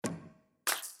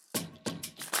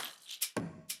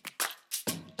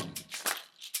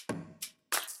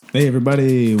Hey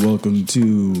everybody, welcome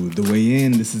to The Way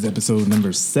In. This is episode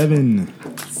number 7.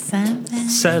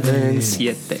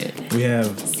 Siete. We have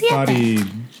Fadi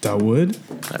Dawood.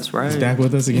 That's right. He's back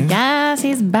with us again. Yes,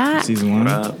 he's back. Season 1. What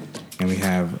up? And we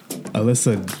have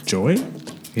Alyssa Joy.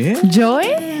 Yeah. Joy?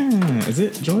 Yeah. Is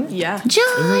it Joy? Yeah. Joy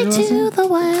Is that your to the My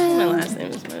world. last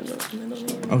name is my middle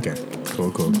name. Okay. Cool.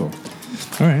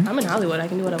 All right. I'm in Hollywood. I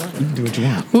can do what I want. You can do what you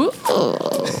want. Ooh.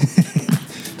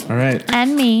 All right.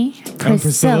 And me, And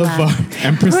Priscilla.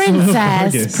 Priscilla Princess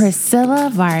Vargas. Priscilla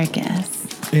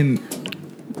Vargas. And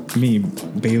me,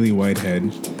 Bailey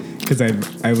Whitehead. Because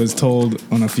I was told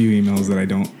on a few emails that I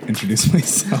don't introduce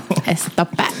myself.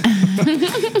 Estapa.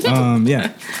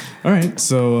 Yeah. All right.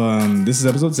 So this is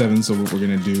episode 7. So what we're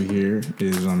going to do here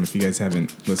is if you guys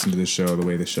haven't listened to the show, the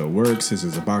way the show works, this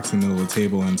is a box in the middle of the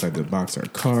table. Inside the box are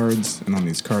cards. And on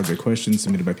these cards are questions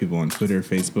submitted by people on Twitter,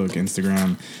 Facebook,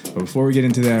 Instagram. But before we get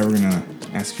into that, we're going to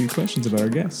ask a few questions about our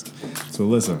guest. So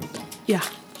Alyssa, Yeah.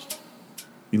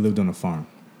 you lived on a farm.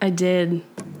 I did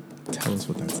Tell us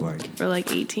what that's like. for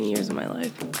like 18 years of my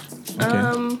life.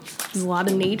 Okay. There's a lot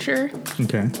of nature.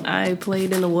 Okay. I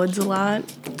played in the woods a lot.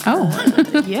 Oh.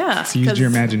 Yeah. So you used your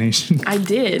imagination. I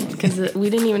did, because we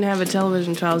didn't even have a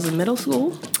television until I was in middle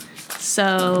school.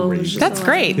 So it was just That's a lot-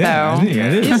 great, Yeah, I though. think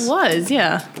it is. It was,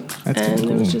 yeah. That's And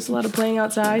cool. it was just a lot of playing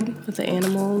outside with the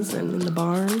animals and in the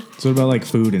barn. So what about like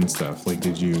food and stuff? Like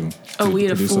did you We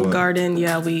had a produce full lot? garden.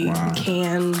 Yeah, we Wow.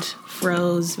 canned,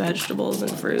 froze vegetables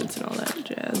and fruits and all that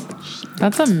jazz.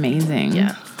 That's amazing.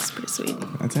 Yeah, it's pretty sweet.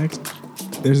 That's actually,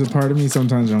 there's a part of me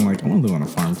sometimes where I'm like, I want to live on a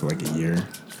farm for like a year.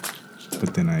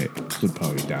 But then I would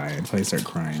probably die. I'd probably start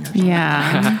crying or something.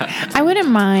 Yeah. I wouldn't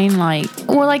mind,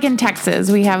 like in Texas,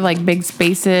 we have like big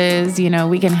spaces,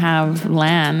 we can have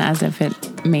land as if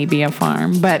it may be a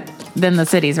farm, but then the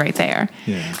city's right there.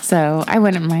 Yeah. So I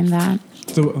wouldn't mind that.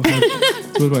 So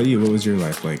what about you? What was your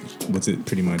life like? What's it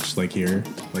pretty much like here?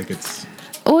 Like it's...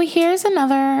 Oh, here's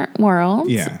another world.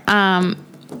 Yeah. I'm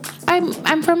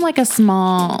from like a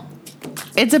small,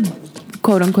 it's a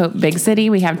quote unquote big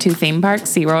city. We have 2 theme parks,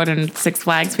 SeaWorld and Six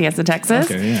Flags Fiesta, Texas.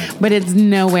 Okay, yeah. But it's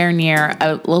nowhere near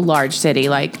a large city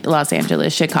like Los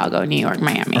Angeles, Chicago, New York,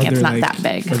 Miami. Are It's there, not like- that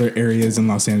big. Are there areas in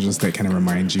Los Angeles that kind of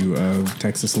remind you of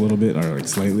Texas a little bit or like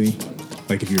slightly?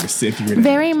 Like if you were to...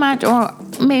 Very much, or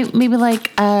maybe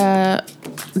like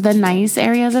the nice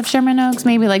areas of Sherman Oaks,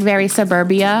 maybe like very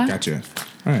suburbia. Gotcha.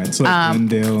 All right. So like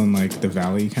Glendale and like the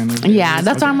Valley kind of... Yeah, areas?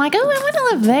 that's why I'm Okay. like, oh, I want to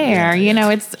live there.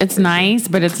 It's nice,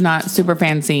 but it's not super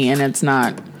fancy, and it's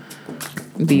not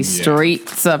these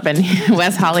streets up in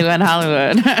West Hollywood.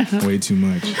 Way too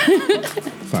much.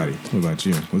 Fadi, what about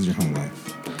you? What's your home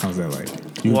life? How's that like?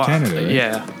 You in Canada, right?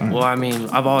 Yeah. All right. Well, I mean,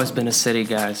 I've always been a city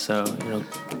guy, so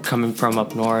coming from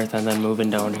up north and then moving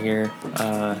down here,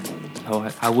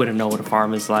 I wouldn't know what a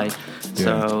farm is like.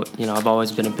 So I've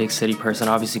always been a big city person.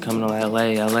 Obviously, coming to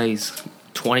LA's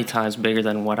 20 times bigger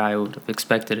than what I would have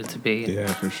expected it to be.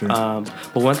 Yeah, for sure.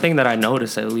 But one thing that I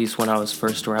noticed, at least when I was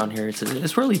first around here,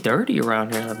 it's really dirty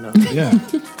around here. I've noticed. Yeah.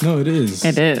 No, it is.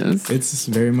 It is. It's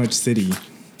very much city.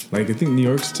 Like, I think New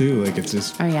York's too. Like, it's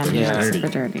just... Oh yeah, it's it's dirty. super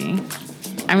dirty.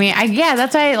 I mean,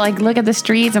 that's why I like look at the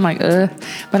streets. I'm like, ugh.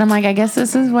 But I'm like, I guess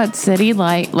this is what city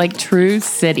like true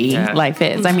city life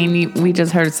is. I mean, we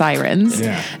just heard sirens.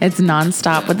 Yeah. It's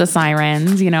nonstop with the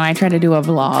sirens. I try to do a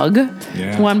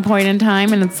vlog one point in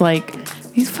time, and it's like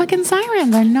these fucking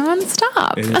sirens are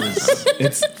nonstop. It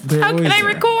is. They're How always can I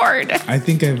there. record? I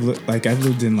think I've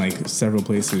lived in like several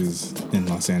places in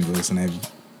Los Angeles, and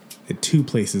I've 2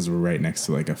 places were right next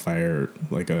to like a fire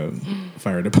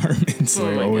department. So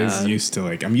I'm always used to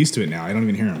I'm used to it now. I don't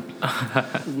even hear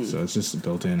them. So it's just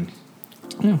built in.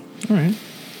 Yeah. All right.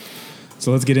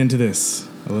 So let's get into this.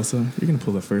 Alyssa, you're going to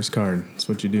pull the first card.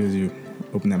 So what you do is you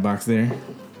open that box there,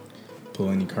 pull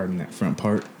any card in that front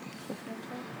part.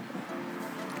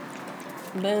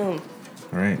 Boom.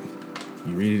 All right.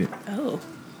 You read it. Oh,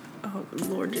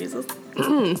 Lord Jesus.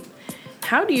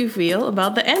 How do you feel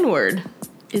about the N-word?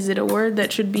 Is it a word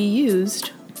that should be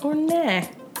used or nah?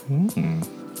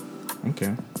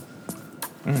 Okay.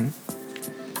 All right.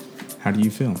 How do you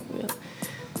feel?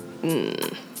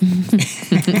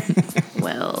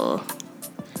 Well,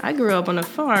 I grew up on a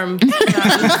farm.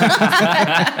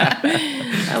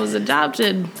 I was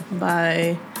adopted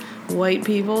by white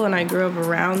people, and I grew up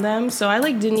around them. So I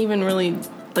didn't even really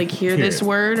hear this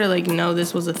word or know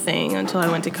this was a thing until I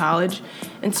went to college.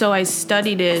 And so I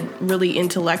studied it really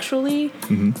intellectually.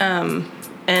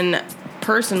 And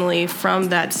personally, from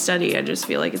that study, I just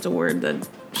feel like it's a word that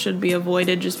should be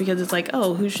avoided just because it's like,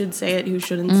 oh, who should say it, who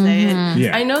shouldn't say it.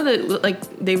 Yeah. I know that like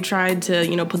they've tried to,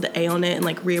 you know, put the A on it and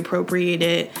like reappropriate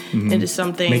it into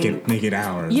something. Make it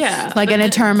ours. Yeah. Like a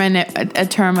term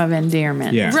of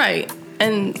endearment. Yeah. Right.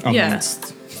 And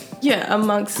Amongst.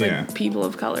 amongst like people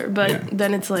of color. But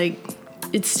then it's like,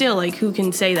 it's still like, who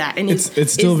can say that? And it's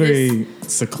still very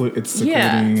secluding.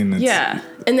 And it's,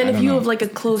 and then if you know. have like a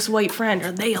close white friend,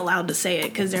 are they allowed to say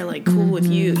it because they're like cool with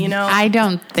you? You know, I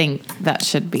don't think that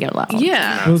should be allowed.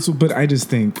 Yeah. Well, but I just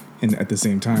think, and at the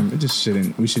same time, it just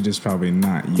shouldn't. We should just probably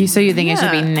not use. So you think it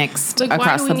should be nixed Like, why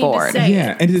across do we the need to board? say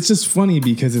Yeah, and it's just funny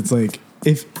because it's like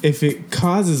if it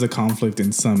causes a conflict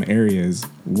in some areas,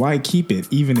 why keep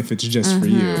it even if it's just for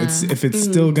you? If it's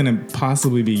still gonna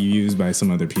possibly be used by some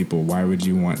other people, why would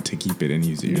you want to keep it and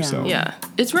use it yourself? Yeah,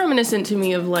 it's reminiscent to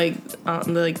me of like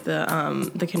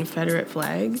the Confederate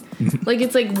flag. Like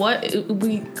it's like what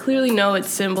we clearly know it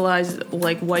symbolized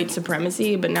like white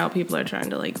supremacy, but now people are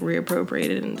trying to like reappropriate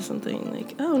it into something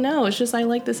like, oh no, it's just I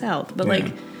like the South, but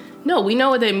like. No, we know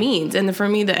what it means. And for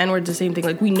me, the N-word's the same thing.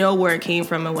 Like, we know where it came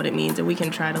from and what it means, and we can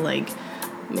try to, like,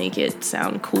 make it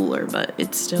sound cooler, but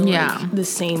it's still, like, the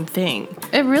same thing.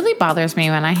 It really bothers me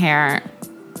when I hear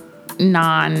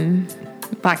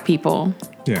non-black people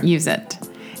use it.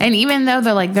 And even though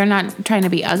they're not trying to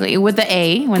be ugly with the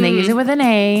A, when they use it with an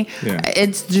A,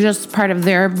 it's just part of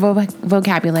their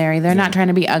vocabulary. They're not trying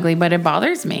to be ugly, but it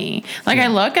bothers me. Like, I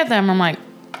look at them, I'm like,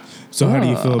 So how do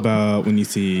you feel about when you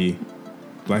see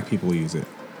black people use it?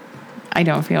 I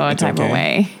don't feel a type of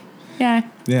way. Yeah.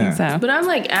 Yeah. So. But I'm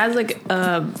like, as like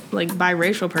a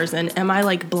biracial person, am I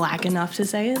like black enough to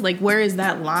say it? Like, where is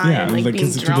that line? Yeah, like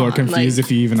because people are confused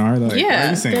if you even are. Like, why are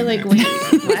you saying they're like, that? wait,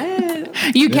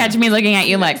 what? You catch me looking at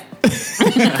you like. I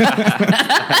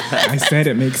said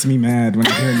it makes me mad when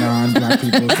I hear non-black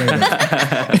people say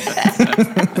that.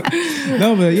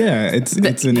 No, but yeah,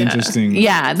 it's an interesting.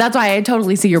 Yeah, that's why I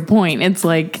totally see your point. It's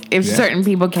like if certain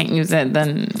people can't use it,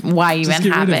 then why even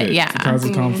have it? Yeah, it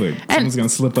causes conflict. Someone's gonna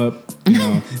slip up. You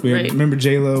know, remember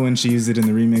J-Lo when she used it in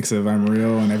the remix of "I'm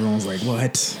Real" and everyone was like,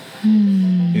 "What?"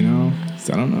 You know,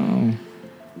 so I don't know.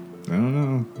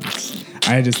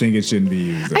 I just think it shouldn't be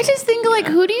used. I just think like,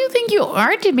 who do you think you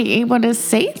are to be able to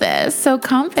say this so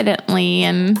confidently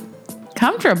and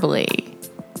comfortably?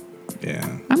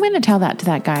 Yeah. I'm going to tell that to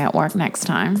that guy at work next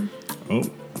time. Oh.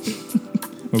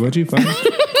 What about you, Fadi?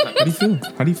 How do you feel?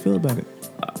 How do you feel about it?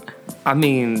 I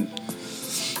mean,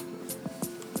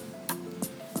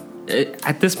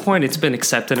 at this point, it's been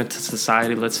accepted into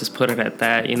society. Let's just put it at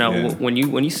that. You know, when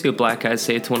you see a black guy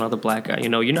say it to another black guy, you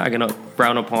know, you're not gonna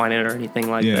frown upon it or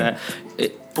anything like that.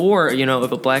 Or you know,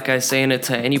 if a black guy's saying it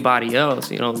to anybody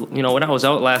else, you know, when I was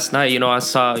out last night, you know, I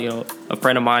saw a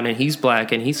friend of mine and he's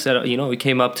black, and he said, you know, he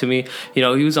came up to me, you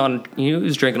know, he was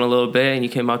drinking a little bit, and he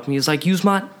came up to me, he's like, use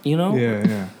my, you know,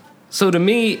 yeah. So to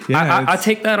me, I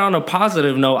take that on a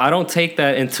positive note. I don't take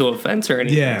that into offense or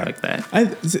anything like that. I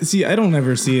don't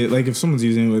ever see it. Like if someone's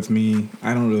using it with me,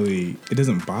 it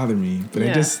doesn't bother me. But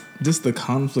I just the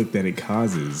conflict that it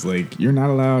causes. Like you're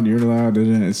not allowed, you're allowed.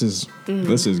 It's just,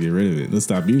 let's just get rid of it. Let's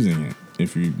stop using it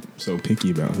if you're so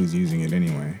picky about who's using it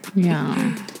anyway. Yeah.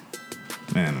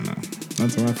 Man, I don't know.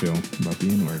 That's how I feel about the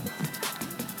N-word.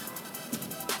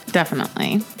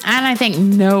 Definitely. And I think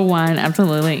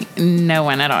absolutely no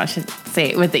one at all should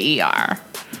say it with the ER.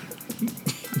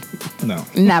 No.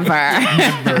 Never.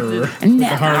 I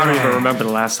don't even remember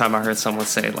the last time I heard someone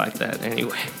say it like that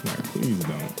anyway. Right, please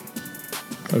don't.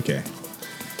 Okay.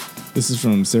 This is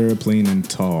from Sarah Plain and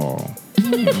Tall.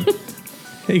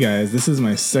 Hey guys, this is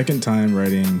my second time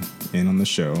writing in on the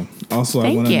show. Also,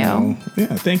 I want to know.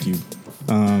 Yeah, thank you.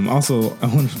 Also,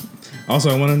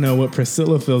 I want to know what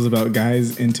Priscilla feels about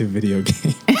guys into video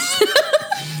games.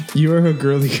 You are a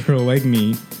girly girl like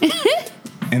me,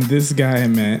 and this guy I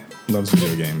met loves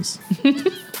video games.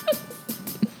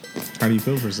 How do you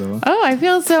feel, Priscilla? Oh, I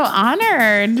feel so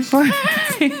honored for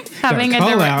having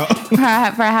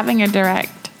a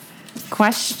direct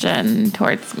question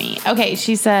towards me. Okay,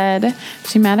 she said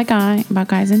she met a guy about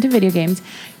guys into video games.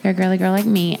 You're a girly girl like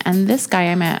me, and this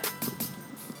guy I met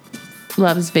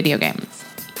loves video games.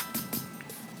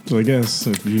 So I guess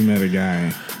if you met a guy,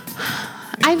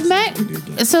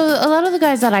 so a lot of the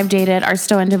guys that I've dated are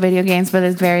still into video games, but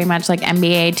it's very much like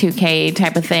NBA 2K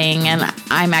type of thing, and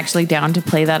I'm actually down to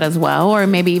play that as well, or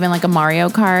maybe even like a Mario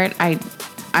Kart.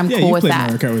 I'm cool with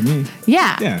that. Mario Kart with me.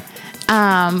 Yeah.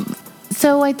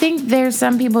 So I think there's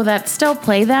some people that still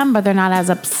play them, but they're not as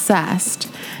obsessed.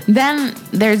 Then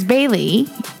there's Bailey.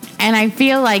 And I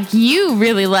feel like you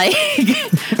really like,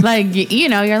 you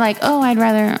know, you're like, oh, I'm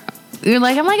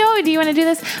like, oh, do you want to do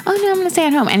this? Oh, no, I'm going to stay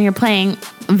at home. And you're playing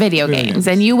video games.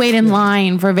 And you wait in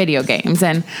line for video games,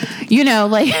 and you know,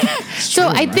 like, so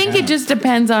I think it just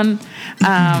depends on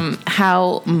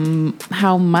how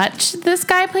much this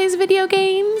guy plays video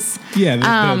games.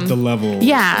 Yeah, the level.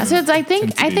 Yeah, so it's I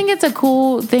think it's a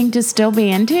cool thing to still be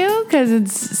into, because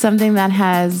it's something that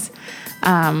has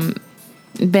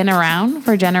been around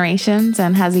for generations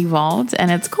and has evolved, and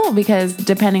it's cool because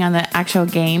depending on the actual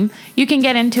game, you can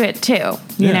get into it too,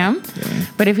 you know? Yeah.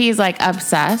 But if he's like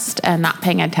obsessed and not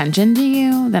paying attention to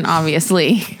you, then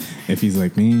obviously... If he's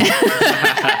like me,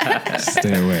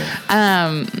 stay away.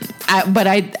 But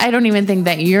I don't even think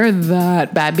that you're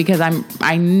that bad, because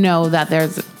I know that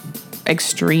there's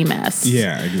extremists.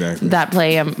 Yeah, exactly. That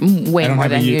play way more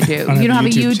than you do. You don't have a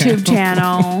YouTube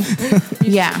channel.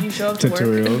 Yeah. You show up to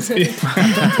tutorials.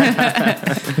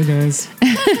 Hey guys.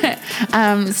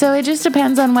 So it just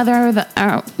depends on whether or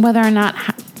not.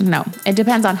 No, it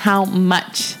depends on how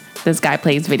much this guy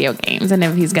plays video games and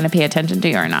if he's going to pay attention to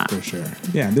you or not. For sure.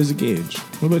 Yeah, there's a gauge.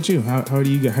 What about you? How do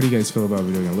you guys feel about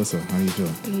video games? Alyssa, how do you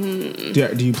feel?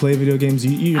 Do you play video games?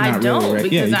 You're I not don't, really, right?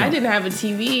 because I didn't have a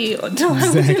TV until I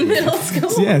was in middle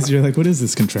school. Yes, you're like, what is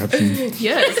this contraption?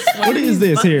 Yes. What is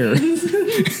this here?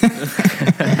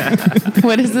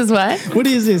 What is this what? What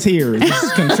is this here?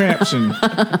 This contraption.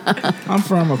 I'm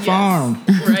from a farm.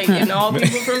 Right, and all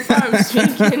people from farms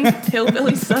speaking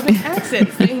hillbilly southern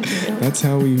accents. Thank you.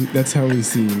 That's how we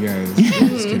see you guys. I'm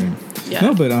just kidding. Yeah.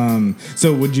 No, but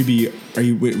so would you be? Are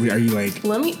you like?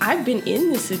 I've been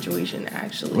in this situation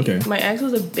actually. Okay. My ex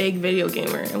was a big video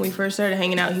gamer, and we first started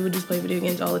hanging out. He would just play video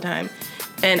games all the time,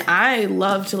 and I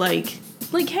love to like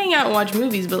hang out and watch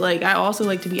movies, but like I also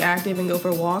like to be active and go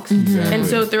for walks. Exactly. And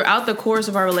so throughout the course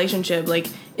of our relationship, like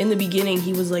in the beginning,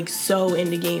 he was like so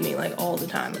into gaming like all the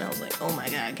time, and I was like, oh my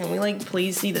god, can we like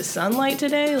please see the sunlight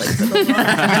today? Like for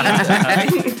the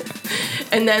longest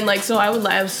And then like so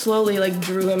I slowly like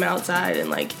drew him outside and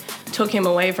like took him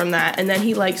away from that, and then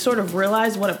he like sort of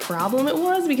realized what a problem it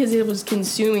was, because it was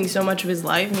consuming so much of his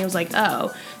life, and he was like,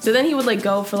 oh. So then he would like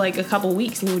go for like a couple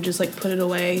weeks, and he would just like put it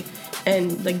away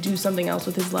and like do something else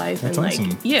with his life. That's and like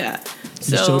awesome. Yeah.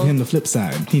 You showed him the flip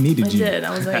side. He needed you. I did. I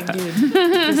was like, dude,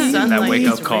 the sunlight that wake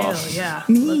up is call. real. Yeah.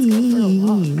 Let's go for a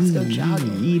walk. Let's go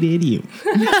jogging. He did you.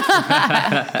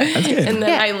 That's good. And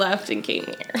then I left and came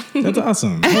here. That's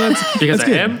awesome. Well, because that's of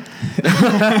good. him?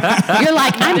 You're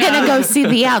like, I'm going to go see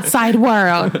the outside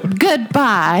world.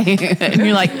 Goodbye. And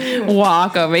you like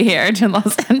walk over here to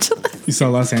Los Angeles. You saw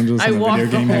Los Angeles in a video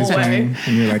game he was playing,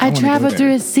 and you're like, I traveled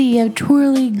through a sea of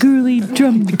twirly, girly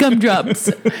gumdrops.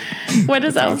 What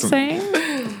is that saying?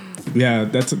 Yeah,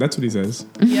 that's what he says.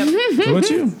 Yep. What about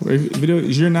you?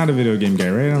 You're not a video game guy,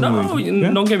 right?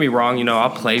 Don't get me wrong. I'll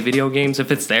play video games if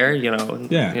it's there. Yeah.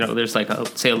 There's like a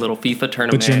little FIFA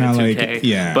tournament. But you're not 2K. like,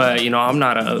 yeah. But I'm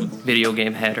not a video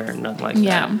game head or nothing like that.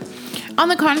 Yeah. On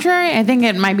the contrary, I think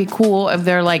it might be cool if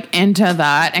they're like into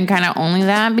that and kind of only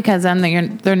that, because then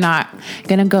they're not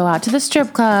gonna go out to the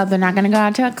strip club. They're not gonna go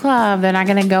out to a club. They're not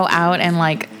gonna go out and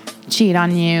like cheat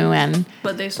on you and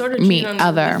but they sort of meet cheat on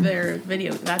other their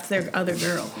video. That's their other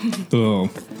girl. The little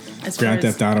Grand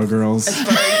Theft Auto girls,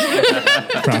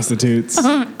 prostitutes,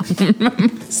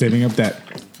 saving up that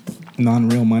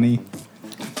non-real money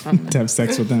to have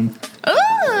sex with them.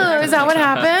 oh, is that what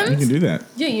happens? You can do that.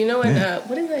 Yeah,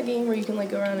 what is that game where you can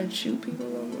like go around and shoot people?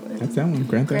 That's that one,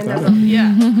 Grand Theft Auto.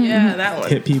 Yeah, that one.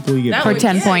 Hit people, you get For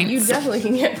 10 points. You definitely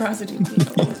can get prostitute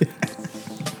people.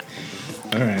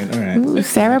 All right. Ooh,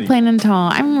 Sarah Plain and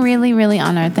Tall. I'm really, really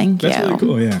honored. Thank you. That's really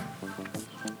cool, yeah.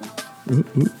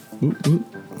 Ooh.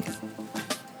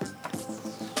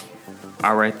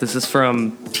 All right, this is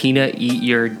from Tina Eat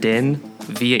Your Din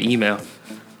via email.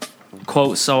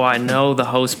 Quote, so I know the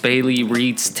host Bailey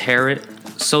reads tarot,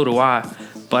 so do I,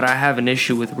 but I have an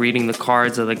issue with reading the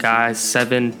cards of the guy's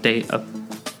 7 date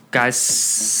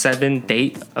obsessively?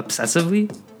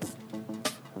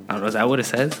 I don't know, is that what it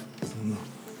says?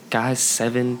 Guys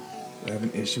 7. I have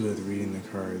an issue with reading the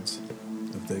cards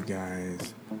of the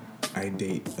guys I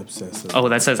date obsessive. Oh,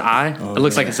 that says I? Oh, it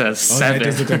looks yeah. like it says 7. Yeah, it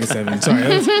does look like a 7.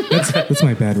 Sorry, that's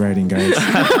my bad writing, guys.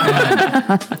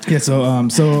 Yeah, so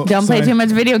Don't play too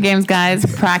much video games, guys.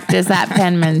 Practice that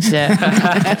penmanship.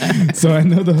 So I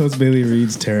know the host Bailey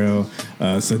reads tarot,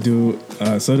 so do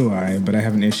I, but I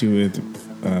have an issue with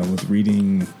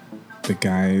reading the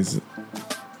cards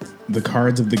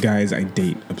of the guys I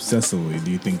date obsessively.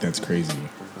 Do you think that's crazy?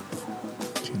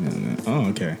 Oh,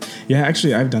 okay. Yeah,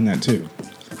 actually, I've done that too.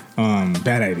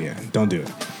 Bad idea. Don't do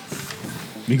it.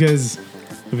 Because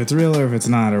if it's real or if it's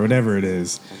not or whatever it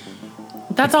is,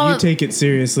 That's if all. you take it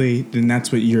seriously, then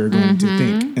that's what you're going to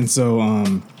think. And so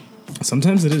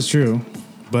sometimes it is true,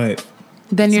 but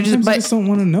then you're you just don't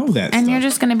want to know that and stuff. you're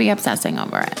just going to be obsessing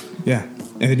over it. Yeah.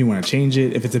 And then you want to change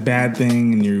it. If it's a bad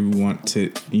thing and you want to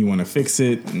fix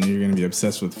it, and you're going to be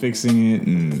obsessed with fixing it,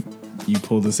 and you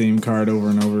pull the same card over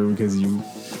and over because you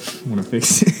want to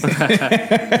fix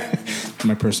it.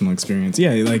 My personal experience.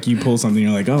 Yeah, like you pull something,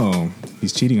 you're like, oh,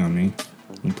 he's cheating on me.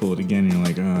 You pull it again, and you're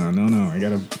like, oh, no, I got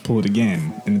to pull it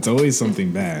again. And it's always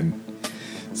something bad.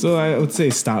 So I would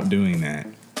say stop doing that.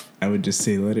 I would just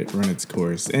say let it run its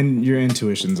course. And your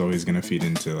intuition's always going to feed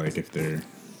into, like, if they're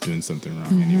doing something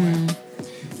wrong anyway.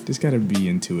 Just got to be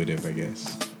intuitive, I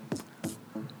guess.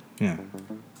 Yeah.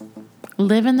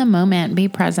 Live in the moment. Be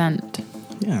present.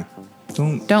 Yeah.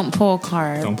 Don't pull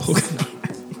cards. Don't pull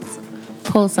cards.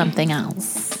 Pull something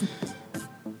else.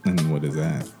 And what is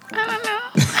that?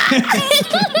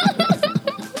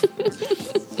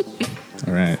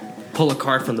 All right. Pull a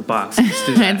card from the box. Let's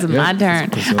do that. It's my turn.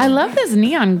 I love this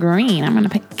neon green. I'm going to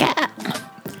pick it.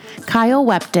 Kyle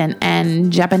Wepton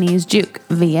and Japanese Juke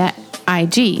via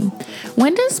IG.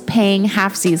 When does paying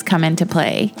halfsies come into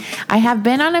play? I have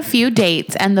been on a few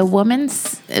dates and the women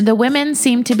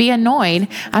seem to be annoyed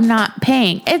I'm not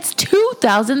paying. It's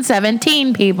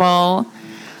 2017, people.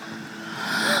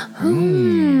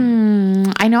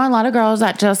 I know a lot of girls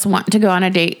that just want to go on a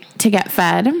date to get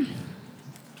fed.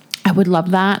 I would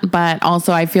love that, but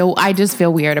also I just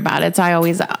feel weird about it. So I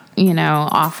always,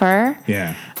 offer.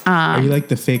 Yeah. Are you like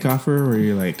the fake offer where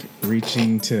you're like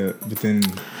reaching to within?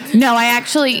 No, I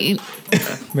actually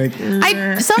like.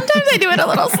 Sometimes I do it a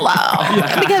little slow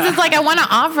because it's like I want to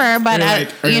offer, but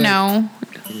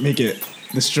make it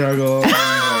the struggle.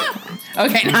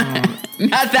 Okay,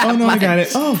 not that. Oh no, much. I got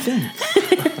it. Oh,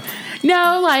 thanks.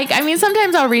 No,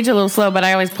 sometimes I'll reach a little slow, but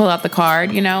I always pull out the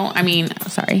card.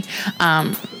 Sorry.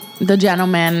 The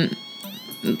gentleman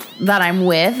that I'm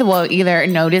with will either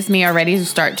notice me already to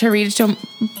start to reach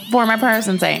for my purse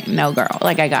and say, no, girl,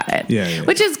 like I got it. Yeah.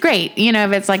 Which is great,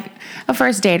 if it's like a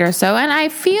first date or so. And I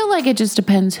feel like it just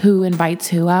depends who invites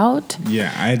who out.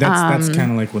 Yeah, that's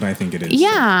kind of like what I think it is.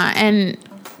 Yeah, and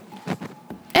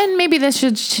maybe this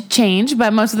should change,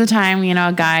 but most of the time,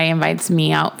 a guy invites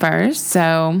me out first.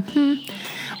 So,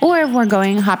 or if we're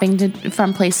hopping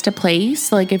from place to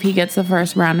place, like if he gets the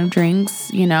first round of drinks,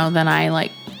 then I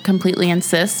completely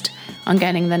insist on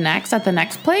getting the next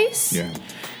place. Yeah.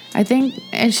 I think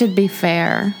it should be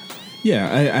fair.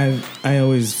 Yeah, I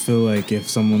always feel like if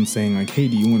someone's saying like, hey,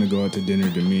 do you want to go out to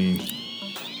dinner to me?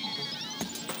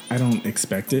 I don't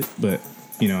expect it, but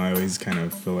I always kind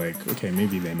of feel like, okay,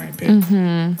 maybe they might pay.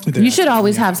 Mm-hmm. You should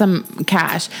always have some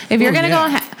cash. If you're gonna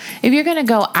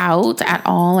go out at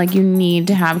all, you need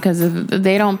to have, because if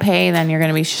they don't pay, then you're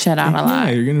gonna be shit out a lot.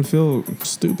 Yeah, you're gonna feel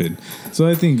stupid. So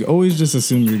I think always just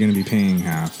assume you're gonna be paying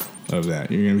half of that.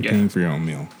 You're gonna be paying for your own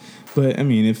meal. But I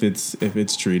mean, if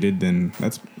it's treated, then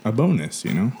that's a bonus,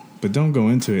 But don't go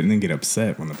into it and then get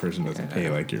upset when the person doesn't pay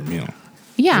your meal.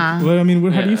 Yeah. Well, I mean,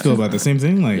 how do you feel about the same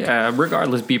thing?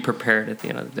 Regardless, be prepared at the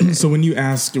end of the day. So when you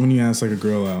ask like a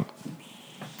girl out,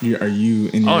 are you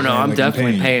in your Oh no, head, I'm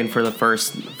definitely paying for the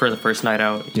first night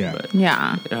out. Yeah. But,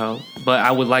 yeah. But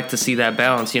I would like to see that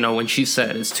balance. When she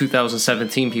said it's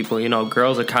 2017, people,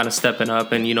 girls are kind of stepping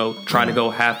up and trying to go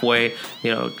halfway.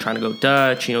 Trying to go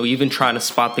Dutch. Even trying to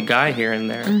spot the guy here and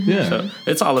there. Mm-hmm. Yeah. So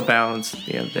it's all a balance at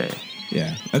the end of the day.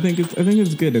 Yeah, I think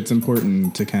it's good. It's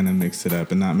important to kind of mix it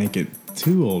up and not make it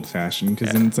too old fashioned,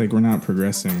 because then it's like we're not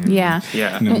progressing. Yeah.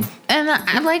 Yeah. And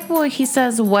I like what he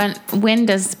says. When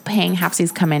does paying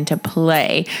halfsies come into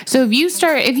play? So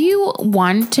if you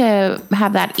want to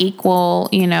have that equal,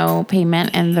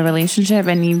 payment in the relationship,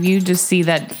 and you just see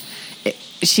that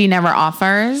she never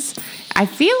offers, I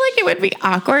feel like it would be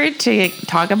awkward to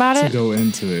talk about it. To go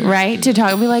into it. Right? To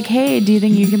talk, be like, hey, do you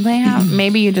think you can play half?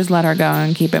 Maybe you just let her go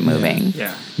and keep it moving.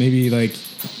 Yeah. Maybe that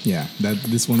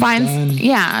this one's done.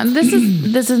 Yeah, this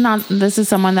is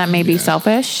someone that may be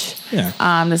selfish.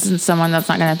 Yeah. This is someone that's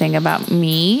not going to think about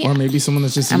me. Or maybe someone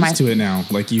that's just used to it now.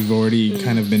 Like you've already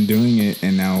kind of been doing it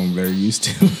and now they're used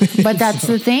to it. But that's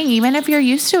the thing. Even if you're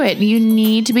used to it, you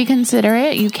need to be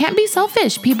considerate. You can't be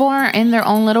selfish. People are in their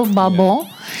own little bubble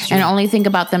and only think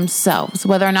about themselves.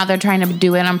 Whether or not they're trying to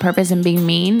do it on purpose and being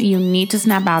mean, you need to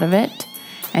snap out of it.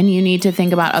 And you need to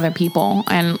think about other people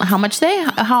and how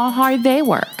hard they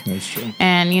work. That's true.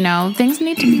 And, things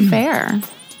need to be fair.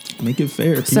 Make it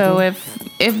fair, people. So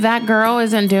if that girl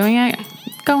isn't doing it,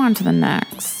 go on to the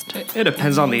next. It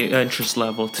depends on the interest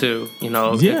level too.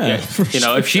 Yeah.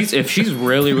 If she's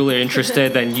really, really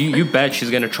interested, then you bet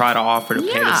she's gonna try to offer to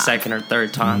pay the second or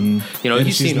third time.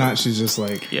 If she's not, she's just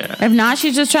like, yeah. If not,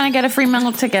 she's just trying to get a free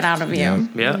meal ticket out of you.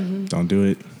 Yeah. Don't do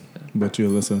it. But you,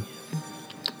 Alyssa?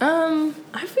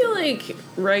 I feel like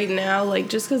right now, like,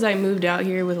 just because I moved out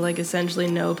here with, like, essentially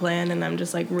no plan and I'm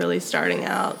just, like, really starting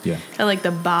out at, like,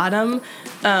 the bottom.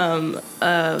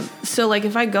 So, like,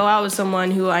 if I go out with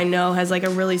someone who I know has, like, a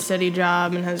really steady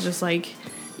job and has just, like,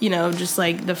 you know, just,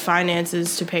 like, the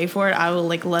finances to pay for it, I will,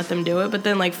 like, let them do it. But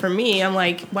then, like, for me, I'm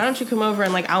like, why don't you come over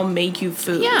and, like, I'll make you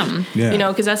food. Yeah. You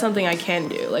know, because that's something I can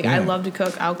do. Like, I love to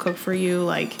cook. I'll cook for you.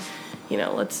 Like, you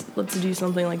know, let's do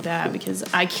something like that, because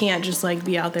I can't just, like,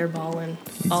 be out there balling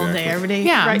all day, every day.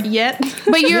 Yeah. Right, yet.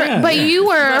 But you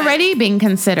were already being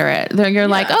considerate. You're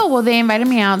like, oh, well, they invited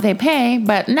me out, they pay,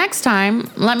 but next time,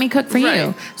 let me cook for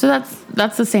you. So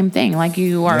that's the same thing. Like,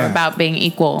 you are about being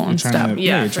equal and stuff.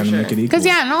 You're trying to make it equal. Because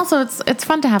and also it's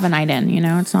fun to have a night in. You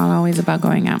know, it's not always about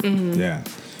going out. Mm-hmm. Yeah.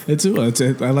 I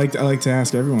like to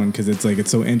ask everyone, because it's like,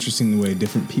 it's so interesting the way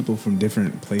different people from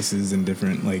different places and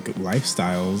different, like,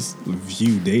 lifestyles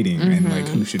view dating and, like,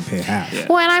 who should pay half.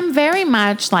 Well, and I'm very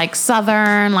much like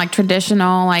Southern, like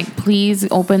traditional, like,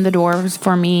 please open the doors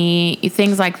for me,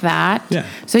 things like that. Yeah.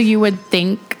 So you would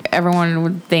think, everyone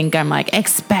would think I'm like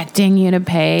expecting you to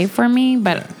pay for me,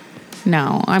 but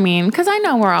no. I mean, because I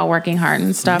know we're all working hard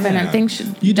and stuff, and things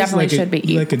should be equal.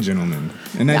 Like a gentleman.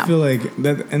 And I feel like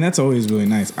that, and that's always really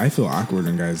nice. I feel awkward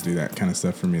when guys do that kind of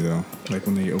stuff for me, though. Like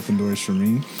when they open doors for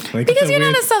me. Like, because you're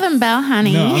not a Southern belle,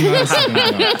 honey. No, I'm not a Southern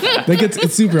belle. Like,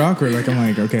 it's super awkward. Like, I'm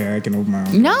like, okay, I can open my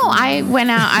own. No, I went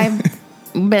out. I've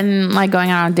been, like,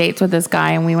 going out on dates with this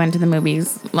guy, and we went to the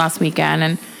movies last weekend,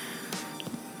 and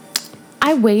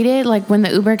I waited, like, when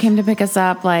the Uber came to pick us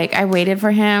up, like, I waited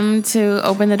for him to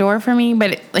open the door for me,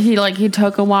 but he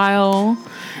took a while.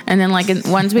 And then, like,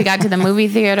 once we got to the movie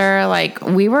theater, like,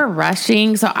 we were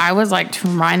rushing. So I was, like,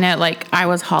 trying to, like, I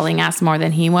was hauling ass more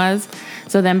than he was.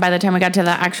 So then by the time we got to the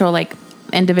actual, like,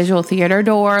 individual theater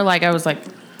door, like, I was, like,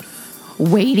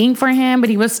 waiting for him,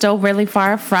 but he was still really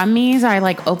far from me. So I,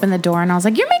 like, opened the door and I was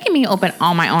like, you're making me open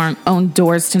all my own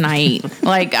doors tonight.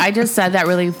 Like, I just said that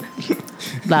really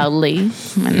loudly,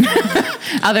 and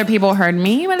other people heard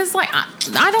me, but it's like,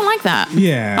 I don't like that.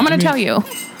 Yeah. I'm going to tell you.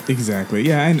 Exactly.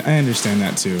 Yeah, I understand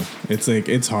that too. It's like,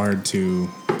 it's hard to,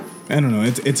 I don't know,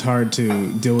 it's hard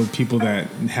to deal with people that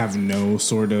have no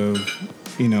sort of,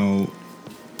 you know,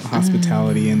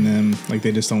 hospitality in them. Like,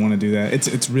 they just don't want to do that.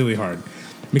 It's really hard.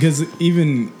 Because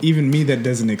even me that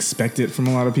doesn't expect it from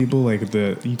a lot of people, like,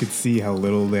 you could see how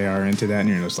little they are into that, and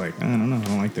you're just like, I don't know, I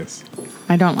don't like this.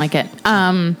 I don't like it.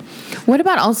 What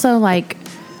about also, like,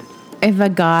 if a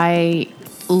guy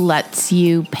lets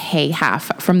you pay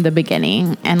half from the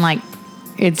beginning, and, like,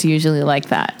 it's usually like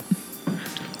that?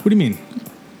 What do you mean?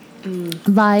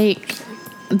 Like,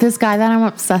 this guy that I'm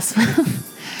obsessed with,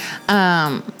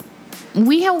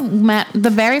 we have met the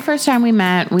very first time we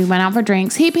met. We went out for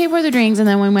drinks. He paid for the drinks, and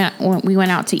then we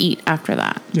went out to eat after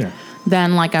that. Yeah.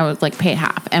 Then, like, I was like, pay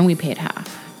half, and we paid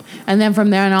half, and then from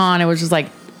there on, it was just like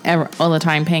all the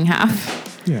time paying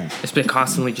half. Yeah. It's been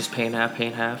constantly just paying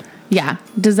half. Yeah.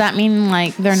 Does that mean,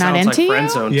 like, they're not into like you? friend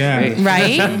zone. Yeah.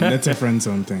 Right. That's a friend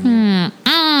zone thing.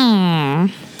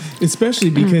 Especially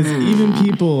because even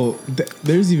people,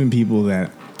 there's even people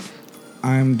that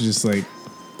I'm just like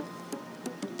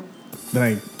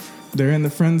they're in the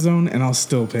friend zone, and I'll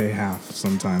still pay half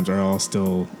sometimes, or I'll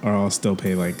still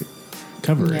pay, like,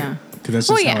 cover it. Because that's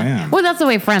just how I am. Well, that's the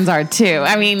way friends are too.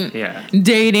 I mean,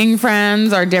 dating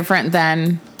friends are different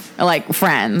than, like,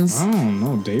 friends. I don't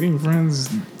know. Dating friends,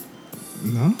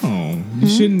 no. You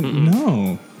shouldn't.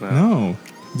 No.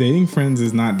 Dating friends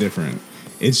is not different.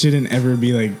 It shouldn't ever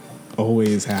be, like,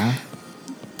 always half.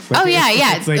 Like,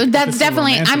 it's like, that's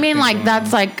definitely. I mean, like,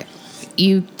 that's like,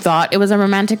 you thought it was a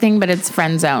romantic thing, but it's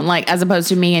friend zone. Like, as opposed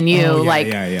to me and you,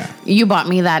 you bought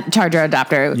me that charger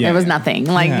adapter. It was nothing.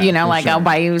 Like, you know, like, sure. I'll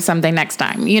buy you something next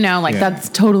time. You know, like, that's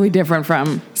totally different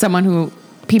from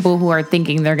people who are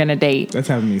thinking they're going to date. That's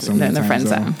happened to me so many times. Friend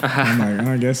zone. I'm like,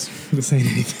 I guess this ain't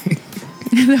anything.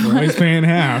 We're always paying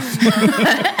half.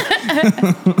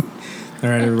 All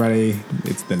right, everybody,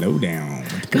 it's the lowdown.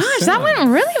 Gosh, that went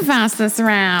really fast this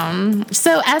round.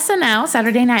 So SNL,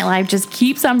 Saturday Night Live, just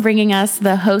keeps on bringing us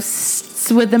the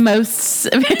hosts with the most.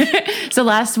 So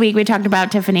last week we talked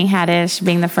about Tiffany Haddish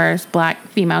being the first Black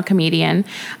female comedian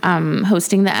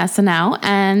hosting the SNL,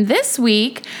 and this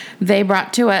week they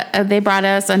brought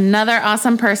us another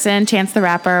awesome person. Chance the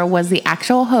Rapper was the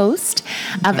actual host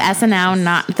of SNL,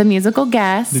 not the musical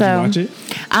guest. Did you watch it?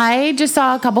 I just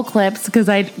saw a couple clips because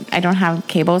I don't have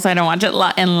cable, so I don't watch it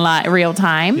in real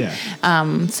time. Yeah.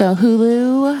 So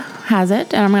Hulu has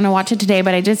it, and I'm going to watch it today,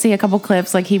 but I did see a couple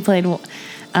clips. Like, he played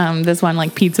this one,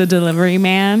 like, pizza delivery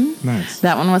man. Nice.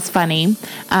 That one was funny.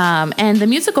 And the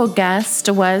musical guest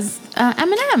was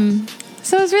Eminem.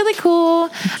 So it was really cool.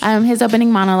 His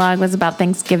opening monologue was about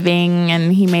Thanksgiving,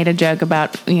 and he made a joke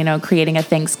about, creating a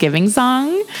Thanksgiving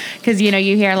song. Because, you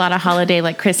hear a lot of holiday,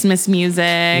 like Christmas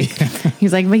music. Yeah.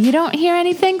 He's like, but you don't hear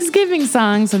any Thanksgiving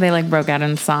songs. So they, broke out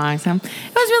in songs. So it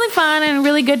was really fun and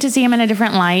really good to see him in a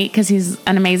different light because he's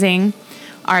an amazing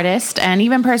artist. And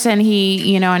even person,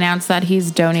 he, announced that he's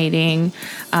donating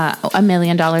 $1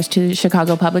 million to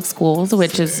Chicago Public Schools,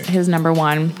 which is his number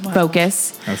one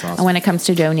focus. That's awesome. When it comes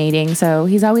to donating. So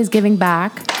he's always giving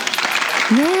back.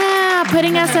 Yeah,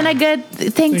 putting us in a good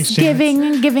Thanksgiving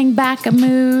and giving back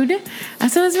mood.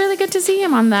 So it was really good to see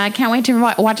him on that. Can't wait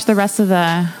to watch the rest of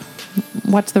the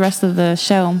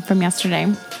show from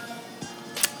yesterday.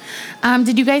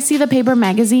 Did you guys see the Paper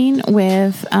magazine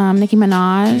with Nicki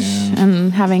Minaj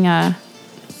and having a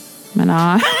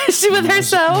menage with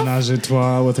herself? Menage a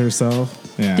trois with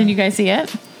herself. Yeah. Did you guys see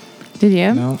it? Did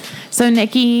you? No. So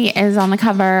Nicki is on the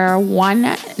cover.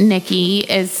 One Nicki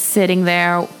is sitting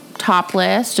there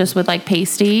topless, just with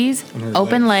pasties,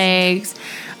 open legs.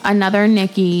 Another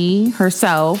Nicki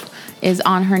herself is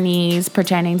on her knees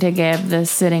pretending to give the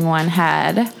sitting one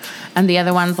head. And the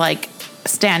other one's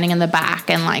standing in the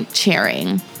back and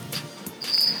cheering.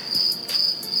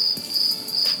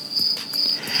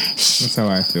 That's how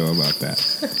I feel about that.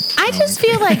 I just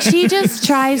feel like she just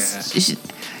tries.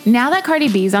 Now that Cardi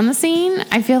B's on the scene,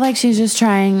 I feel like she's just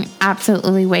trying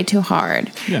absolutely way too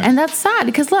hard. Yeah. And that's sad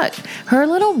because look, her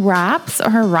little raps or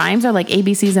her rhymes are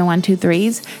ABCs and 1, 2,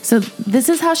 3s. So this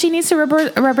is how she needs to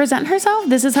represent herself.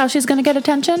 This is how she's going to get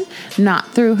attention. Not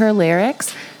through her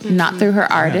lyrics, not through her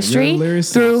artistry,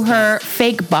 through her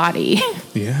fake body.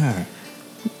 Yeah.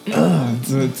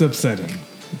 It's upsetting.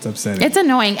 It's upsetting. It's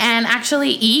annoying. And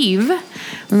actually, Eve,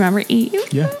 remember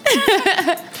Eve? Yeah.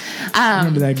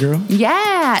 Remember that girl?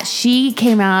 Yeah. She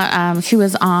came out. She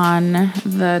was on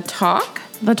The Talk,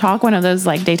 one of those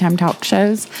daytime talk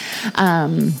shows.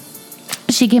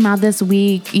 She came out this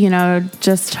week, she said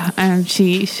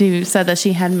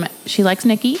that she likes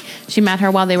Nicki. She met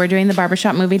her while they were doing the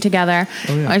Barbershop movie together.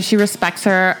 Oh, yeah. She respects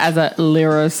her as a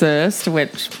lyricist,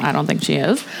 which I don't think she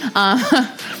is.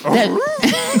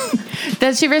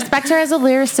 That she respects her as a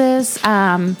lyricist,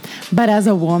 but as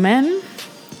a woman,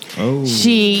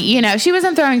 she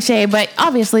wasn't throwing shade, but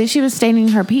obviously she was stating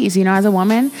her piece, as a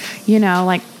woman,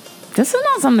 this is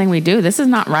not something we do. This is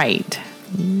not right.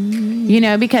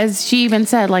 Because she even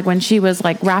said, when she was,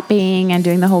 rapping and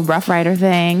doing the whole Rough Rider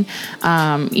thing,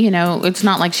 it's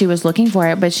not like she was looking for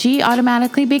it, but she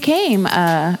automatically became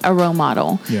a role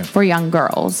model for young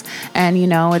girls. And,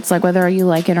 it's whether you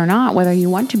like it or not, whether you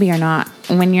want to be or not,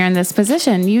 when you're in this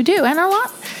position, you do. And a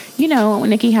lot,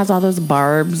 Nicki has all those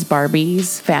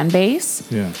Barbies fan base.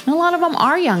 Yeah. And a lot of them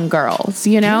are young girls,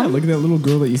 Yeah, look at that little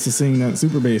girl that used to sing that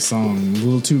Super Bass song,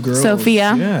 Little Two Girls.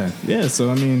 Sophia. Yeah. Yeah. So,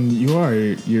 I mean,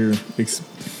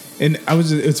 and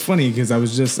it's funny because I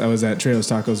was at Trejo's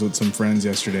Tacos with some friends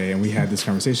yesterday, and we had this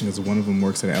conversation because one of them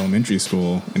works at an elementary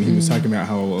school, and he was talking about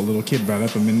how a little kid brought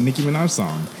up a Nicki Minaj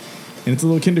song. And it's a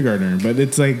little kindergartner, but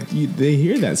it's they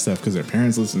hear that stuff because their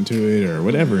parents listen to it or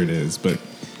whatever it is, but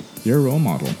you're a role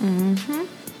model.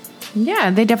 Mm-hmm.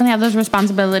 Yeah, they definitely have those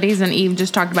responsibilities. And Eve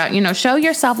just talked about, show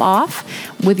yourself off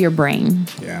with your brain,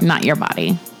 not your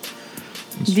body.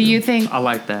 That's Do true. you think? I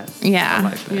like that. Yeah. I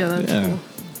like that. Yeah, that's cool.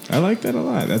 I like that a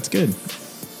lot. That's good.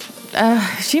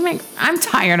 I'm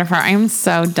tired of her. I am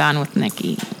so done with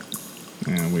Nicki.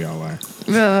 Yeah, we all are.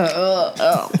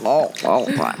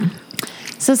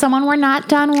 So someone we're not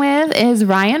done with is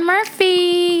Ryan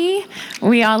Murphy.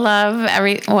 We all love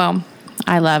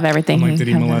I love everything. Did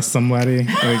he molest somebody?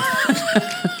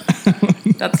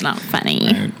 That's not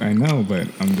funny. I know, but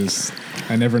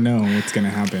I never know what's going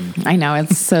to happen. I know,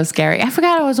 it's so scary. I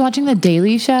forgot I was watching The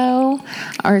Daily Show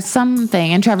or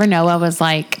something, and Trevor Noah was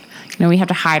like, we have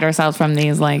to hide ourselves from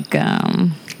these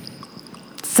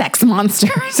sex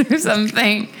monsters or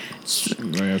something.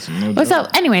 So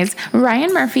anyways,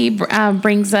 Ryan Murphy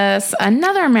brings us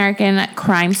another American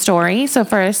crime story. So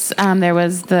first, there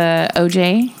was the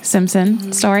O.J.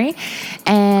 Simpson story.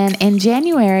 And in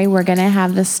January, we're going to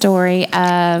have the story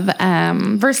of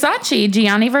Gianni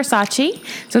Versace.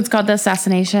 So it's called The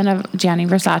Assassination of Gianni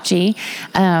Versace.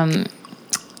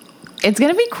 It's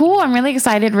going to be cool. I'm really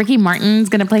excited. Ricky Martin's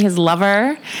going to play his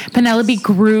lover. Penelope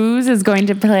Cruz is going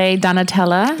to play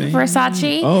Donatella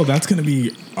Versace. Oh, that's going to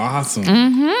be awesome.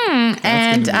 Mm-hmm.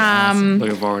 And awesome.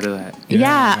 Looking forward to that.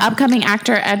 Yeah, upcoming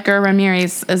actor Edgar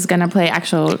Ramirez is going to play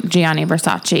actual Gianni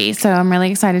Versace. So I'm really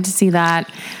excited to see that.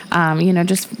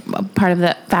 Just part of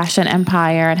the fashion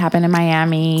empire. It happened in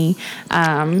Miami.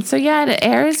 It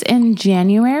airs in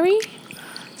January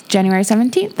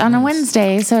 17th on a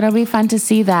Wednesday. So it'll be fun to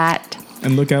see that.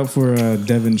 And look out for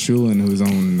Devin Shulin, who's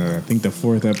on, I think, the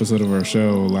 4th episode of our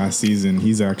show last season.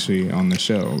 He's actually on the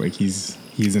show. Like, he's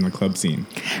in a club scene.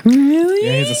 Really?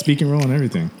 Yeah, he has a speaking role and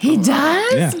everything. He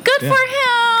does? Yeah, Good for him.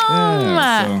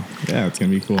 Yeah, so, yeah, it's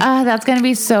going to be cool. That's going to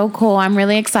be so cool. I'm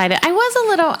really excited.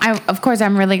 Of course,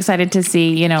 I'm really excited to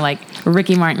see, you know, like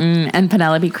Ricky Martin and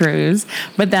Penelope Cruz.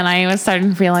 But then I was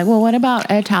starting to feel like, well, what about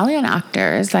Italian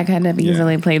actors that kind of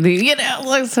easily play the, you know,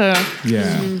 like, so.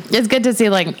 Yeah. It's good to see,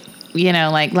 like, you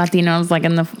know, like Latinos, like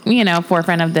in the, you know,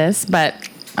 forefront of this. But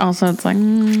also it's like,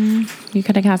 you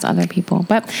could have cast other people.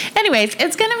 But anyways,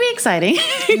 it's going to be exciting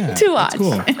to watch.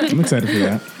 Cool. I'm excited for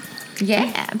that.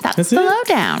 Yeah, that's the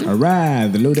lowdown. All right,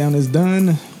 the lowdown is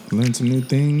done. Learned some new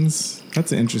things.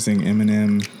 That's an interesting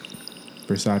Eminem,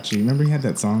 Versace. Remember he had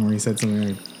that song where he said something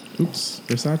like, oops,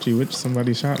 Versace, which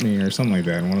somebody shot me, or something like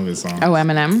that in one of his songs. Oh,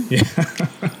 Eminem? Yeah.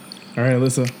 All right,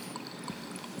 Alyssa.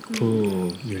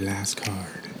 Pull your last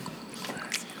card.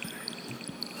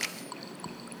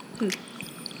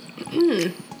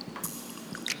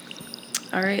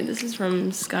 All right, this is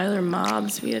from Skylar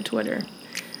Mobs via Twitter.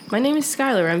 My name is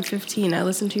Skylar. I'm 15. I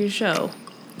listen to your show.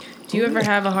 Do you ever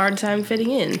have a hard time fitting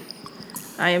in?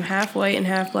 I am half white and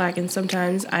half black, and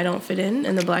sometimes I don't fit in,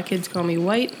 and the black kids call me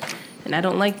white, and I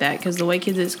don't like that because the white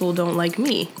kids at school don't like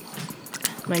me.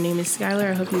 My name is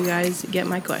Skylar. I hope you guys get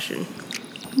my question.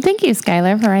 Thank you,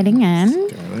 Skylar, for writing in.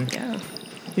 Skylar. Yeah.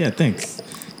 Yeah, thanks.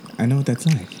 I know what that's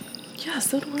like. Yeah,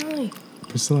 so do I.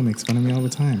 Priscilla makes fun of me all the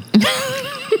time.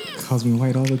 Calls me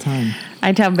white all the time.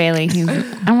 I tell Bailey,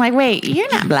 I'm like, wait, you're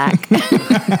not black.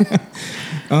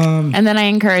 And then I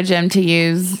encourage him to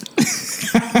use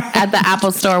at the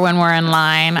Apple store when we're in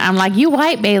line. I'm like, you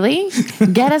white, Bailey.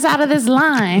 Get us out of this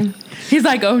line. He's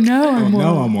like, oh no, I'm white.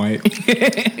 No, I'm white.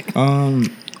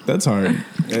 That's hard.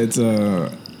 It's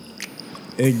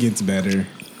it gets better,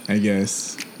 I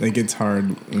guess. Like, it's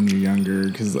hard when you're younger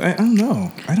because I don't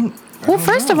know. Well,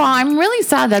 first of all, I'm really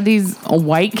sad that these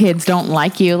white kids don't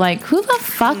like you. Like, who the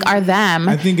fuck are them?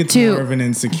 I think it's more of an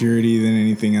insecurity than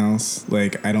anything else.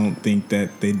 Like, I don't think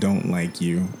that they don't like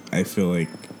you. I feel like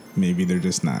maybe they're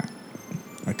just not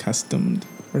accustomed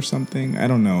or something. I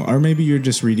don't know. Or maybe you're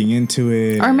just reading into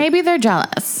it. Or maybe they're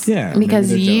jealous. Yeah.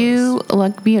 Because you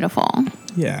look beautiful.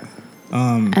 Yeah.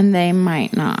 And they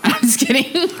might not. I'm just kidding.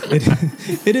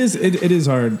 It is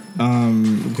hard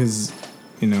because,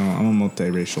 you know, I'm a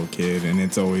multiracial kid, and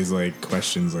it's always like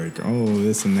questions like, oh,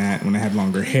 this and that. When I had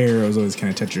longer hair, I was always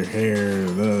kind of touch your hair,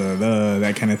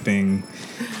 that kind of thing.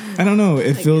 I don't know.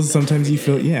 It feels sometimes you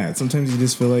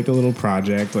just feel like a little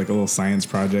project, like a little science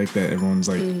project that everyone's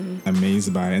like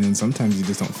amazed by, and then sometimes you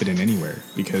just don't fit in anywhere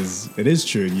because it is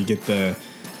true. You get the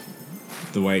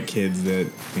white kids that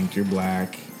think you're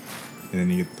black. And then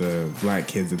you get the black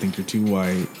kids that think you're too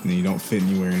white, and then you don't fit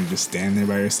anywhere, and you just stand there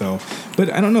by yourself.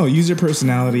 But I don't know. Use your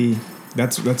personality.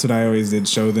 That's what I always did.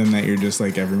 Show them that you're just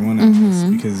like everyone else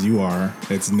because you are.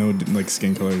 It's no like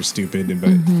skin color is stupid, but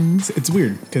it's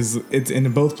weird because it's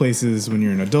in both places. When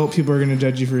you're an adult, people are going to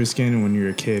judge you for your skin, and when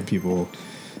you're a kid, people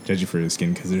judge you for your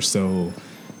skin because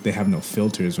they have no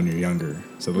filters when you're younger,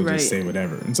 so they'll just say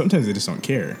whatever. And sometimes they just don't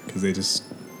care because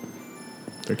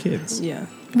they're kids. Yeah.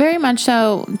 Very much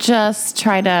so. Just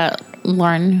try to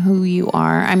learn who you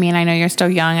are. I mean, I know you're still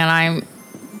young, and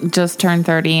I'm just turned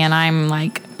 30, and I'm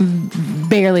like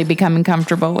barely becoming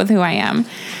comfortable with who I am.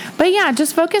 But yeah,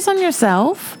 just focus on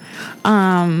yourself.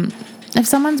 If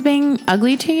someone's being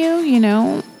ugly to you, you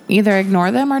know, either ignore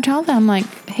them or tell them like,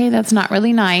 hey, that's not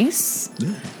really nice.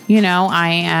 Yeah. You know, I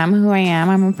am who I am.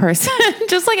 I'm a person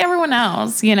just like everyone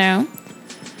else, you know?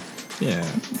 Yeah.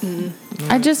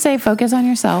 I just say focus on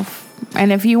yourself.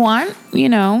 And if you want, you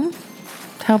know,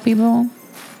 tell people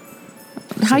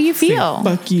how you feel. Say,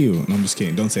 fuck you. No, I'm just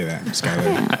kidding. Don't say that, Skylar.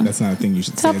 Yeah. That's not a thing you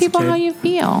should tell say. Tell people how you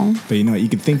feel. But you know what? You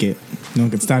can think it. No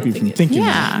one can stop you from thinking it.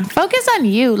 Yeah. Focus on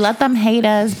you. Let them hate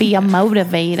us. Be your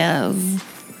motivators.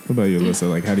 What about you, Alyssa?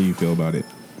 Like, how do you feel about it?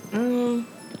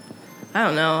 I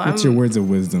don't know. What's your words of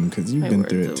wisdom? Because you've been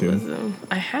through it too. Wisdom.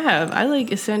 I have. I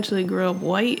like essentially grew up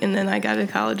white, and then I got to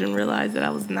college and realized that I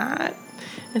was not.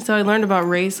 And so I learned about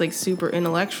race like super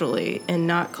intellectually and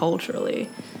not culturally.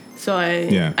 So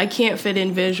I can't fit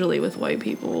in visually with white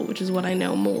people, which is what I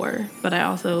know more. But I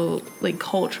also like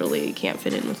culturally can't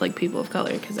fit in with like people of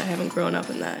color because I haven't grown up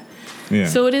in that. Yeah.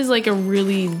 So it is like a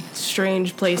really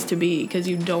strange place to be because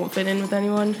you don't fit in with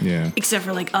anyone. Yeah. Except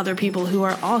for like other people who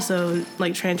are also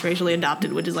like transracially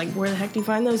adopted, which is like, where the heck do you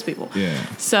find those people? Yeah.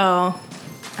 So.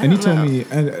 And you told me,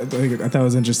 I thought it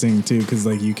was interesting too, because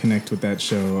like you connect with that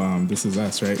show, This Is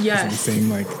Us, right? Yes. It's the same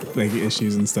like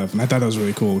issues and stuff, and I thought that was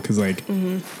really cool because like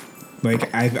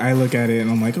I look at it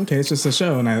and I'm like, okay, it's just a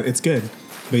show and it's good,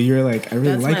 but you're like, I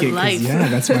really like it because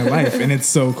that's my life, and it's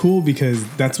so cool because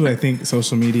that's what I think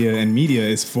social media and media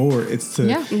is for. It's to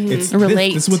it's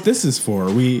relate. This is what this is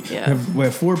for. We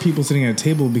have 4 people sitting at a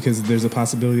table because there's a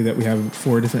possibility that we have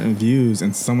 4 different views,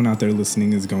 and someone out there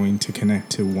listening is going to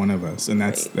connect to one of us, and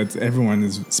that's everyone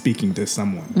is speaking to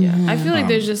someone. Yeah, I feel like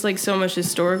there's just like so much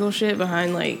historical shit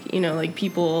behind like, you know, like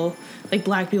people, like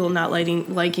black people not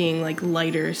liking like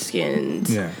lighter skinned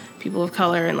people of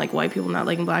color, and like white people not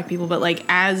liking black people. But like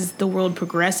as the world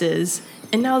progresses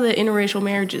and now the interracial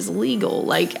marriage is legal,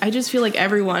 like I just feel like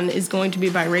everyone is going to be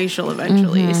biracial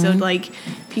eventually. So like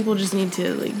people just need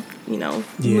to like, you know,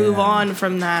 move on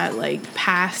from that like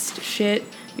past shit,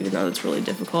 even though it's really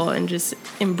difficult, and just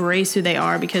embrace who they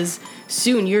are, because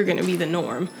soon you're going to be the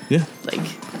norm. Yeah. Like,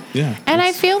 yeah. And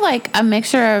I feel like a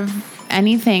mixture of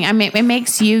anything. I mean, it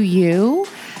makes you,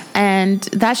 and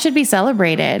that should be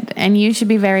celebrated, and you should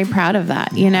be very proud of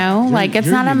that, you know? Like, it's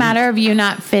not a matter of you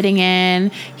not fitting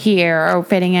in here or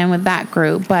fitting in with that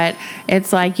group, but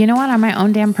it's like, you know what? I'm my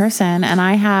own damn person, and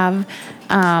I have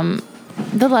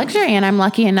the luxury, and I'm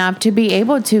lucky enough to be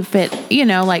able to fit, you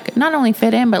know, like not only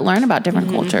fit in, but learn about different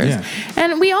cultures. Yeah.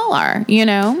 And we all are, you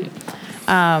know?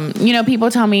 You know, people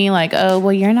tell me like, oh,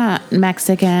 well, you're not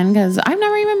Mexican, because I've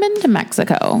never even been to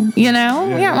Mexico, you know?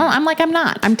 Yeah, well, I'm like, I'm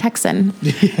not. I'm Texan.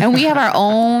 And we have our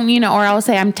own, you know, or I'll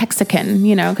say I'm Texican,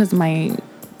 you know, because my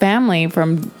family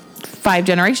from 5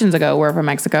 generations ago were from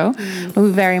Mexico. But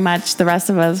we very much, the rest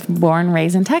of us, born and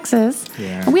raised in Texas.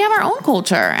 Yeah. And we have our own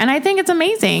culture. And I think it's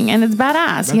amazing and it's badass,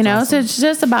 that's you know? Awesome. So it's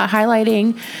just about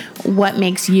highlighting what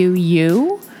makes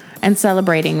you. And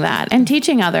celebrating that and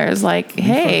teaching others like,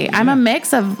 hey, I'm a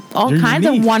mix of all kinds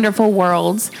of wonderful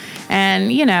worlds.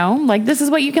 And, you know, like this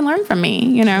is what you can learn from me,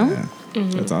 you know? Yeah.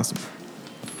 That's awesome.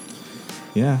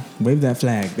 Yeah. Wave that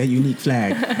flag, that unique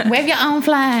flag. Wave your own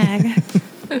flag.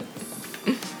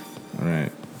 All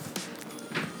right.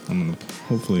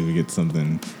 Hopefully we get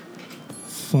something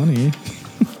funny.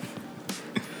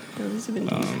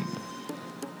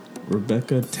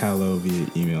 Rebecca Tallow via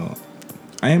email.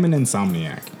 I am an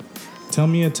insomniac. Tell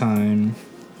me a time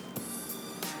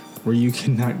where you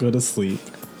cannot go to sleep,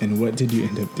 and what did you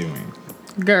end up doing?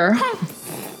 Girl.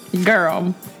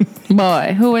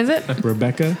 Boy. Who is it?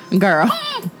 Rebecca. Girl.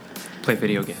 Play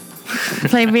video games.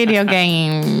 Play video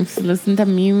games. Listen to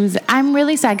music. I'm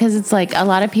really sad because it's like a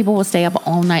lot of people will stay up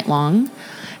all night long,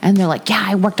 and they're like, yeah,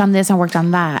 I worked on this, I worked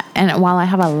on that. And while I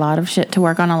have a lot of shit to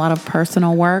work on, a lot of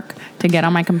personal work to get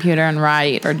on my computer and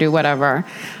write or do whatever,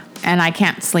 and I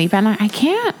can't sleep, and I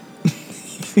can't.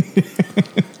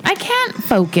 I can't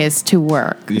focus to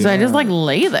work. Yeah. So I just like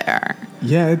lay there.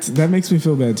 Yeah, that makes me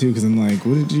feel bad too, because I'm like,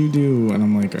 what did you do? And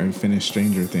I'm like, I finished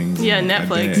Stranger Things. Yeah,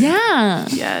 Netflix. Yeah.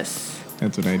 Yes.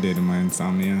 That's what I did in my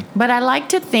insomnia. But I like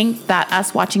to think that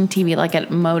us watching TV, like it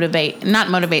what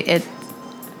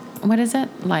is it?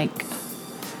 Like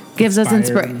gives us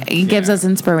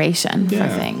inspiration for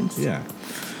things. Yeah.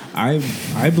 I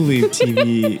believe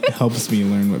TV helps me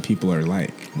learn what people are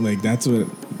like. Like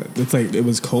it's like it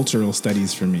was cultural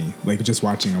studies for me. Like just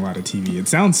watching a lot of TV. It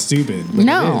sounds stupid. But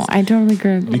no, I totally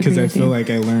agree. Because I feel like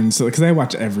I learned because I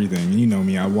watch everything. You know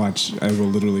me. I will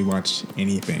literally watch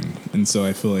anything, and so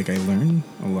I feel like I learn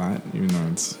a lot, even though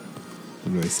it's a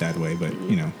really sad way. But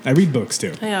you know, I read books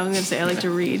too. Yeah, I was gonna say I like to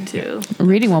read too.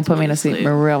 Reading won't put me to sleep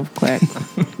real quick.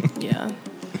 Yeah.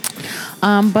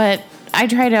 But I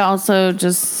try to also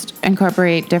just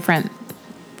incorporate different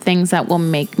things that will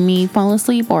make me fall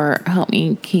asleep or help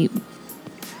me keep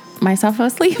myself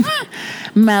asleep.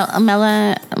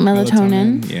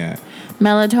 Melatonin. Yeah.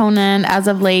 Melatonin. As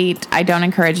of late, I don't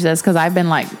encourage this because I've been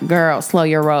like, girl, slow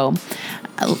your roll.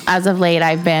 As of late,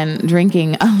 I've been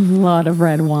drinking a lot of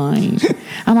red wine.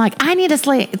 I'm like, I need to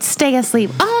stay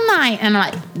asleep all night. And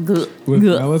I'm like, with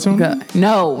melatonin?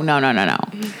 No.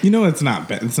 You know, it's not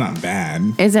bad. It's not bad.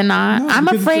 Is it not? No, I'm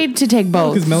afraid to take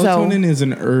both. Because melatonin is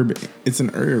an herb. It's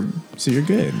an herb, so you're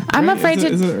good. I'm afraid to.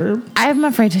 Is it an herb? I'm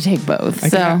afraid to take both.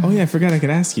 I forgot I could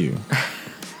ask you.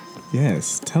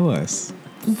 Yes, tell us.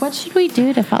 What should we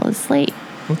do to fall asleep?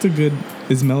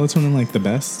 Is melatonin like the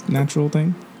best natural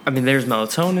thing? I mean, there's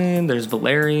melatonin, there's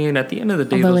valerian. At the end of the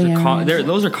day,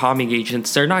 those are calming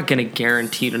agents. They're not going to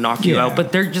guarantee to knock you out,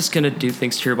 but they're just going to do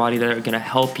things to your body that are going to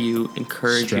help you,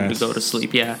 encourage you to go to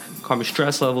sleep. Yeah, calm your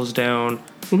stress levels down.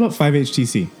 What about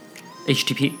 5-HTC?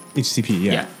 HTP,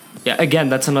 yeah. Yeah, again,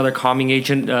 that's another calming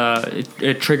agent.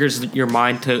 It triggers your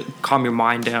mind to calm your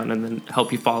mind down and then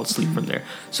help you fall asleep from there.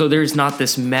 So there's not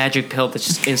this magic pill that's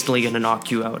just instantly going to knock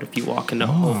you out if you walk into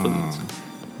Whole Foods.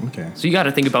 Okay. So you got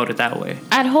to think about it that way.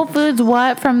 At Whole Foods,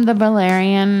 what from the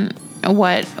valerian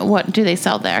what do they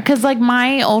sell there? Because like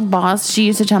my old boss, she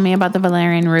used to tell me about the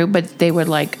valerian root, but they would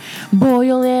like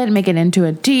boil it, make it into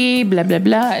a tea, blah blah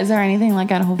blah. Is there anything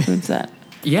like at Whole Foods that?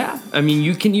 Yeah, I mean,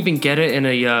 you can even get it in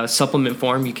a supplement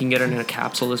form. You can get it in a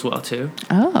capsule as well too.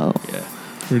 Oh,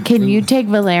 yeah. Can you take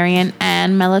valerian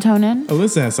and melatonin?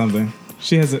 Alyssa has something.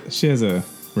 She has a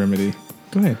remedy.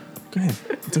 Go ahead.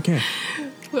 It's okay.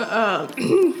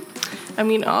 I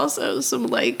mean, also some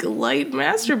like light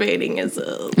masturbating is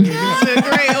a great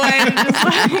way to just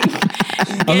like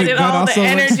get the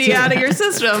energy out of your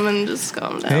system and just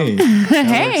calm down. Hey,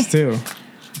 that works too.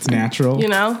 It's natural. You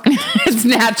know, It's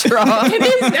natural. it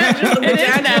is natural.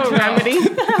 It's a natural remedy.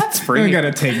 It's free. You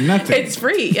gotta take nothing. It's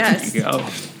free. Yes. There you go.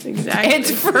 Exactly.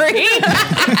 It's free.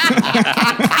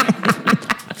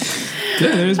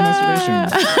 Yeah, there's masturbation.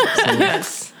 So,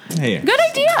 Yes. hey. Good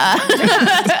idea.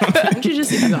 Aren't you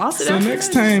just exhausted? So after next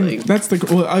this? time, Like, that's the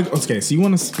okay. So you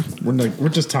want to? We're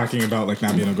just talking about like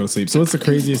not being able to go to sleep. So what's the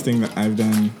craziest thing that I've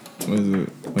done?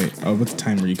 What's the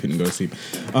time where you couldn't go to sleep?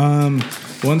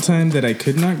 One time that I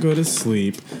could not go to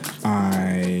sleep,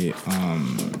 I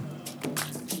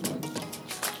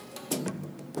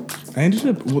ended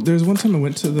up. Well, there's one time I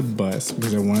went to the bus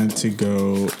because I wanted to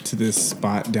go to this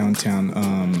spot downtown.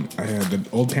 I had the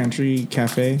Old Pantry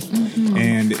Cafe,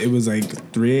 and it was like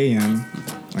 3 a.m.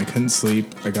 I couldn't sleep.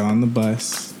 I got on the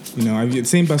bus. You know, the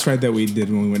same bus ride that we did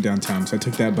when we went downtown. So I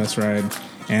took that bus ride,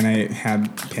 and I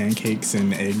had pancakes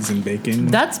and eggs and bacon.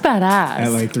 That's badass.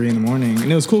 At like 3 a.m, and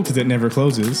it was cool because it never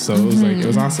closes, so it was like it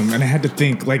was awesome. And I had to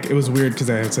think like it was weird because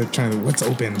I was like trying to what's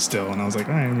open still, and I was like,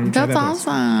 all right, I'm gonna try That's that bus.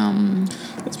 awesome.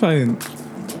 That's probably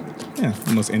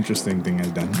the most interesting thing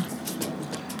I've done.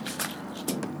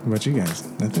 What about you guys?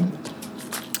 Nothing?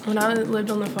 when I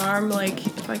lived on the farm, like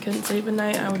if I couldn't sleep at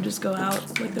night, I would just go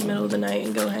out like the middle of the night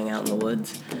and go hang out in the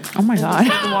woods. Oh my god.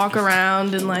 Just, like, walk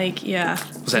around and like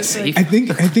Was that safe? I think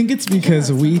it's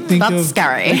because we think That's of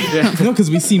scary. no,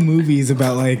 because we see movies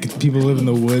about like people live in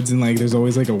the woods and like there's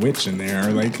always like a witch in there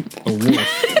or like a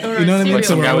wolf. Or You know what I mean? Like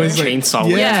some we're guy with always a like, chainsaw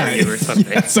yeah, with you or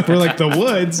something. yeah, so we're like the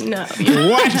woods. No.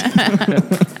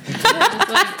 What?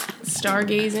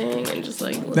 Stargazing and just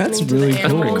like listening That's to really the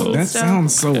animals cool. and That stuff.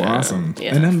 sounds so awesome.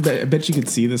 Yeah. And then I bet you could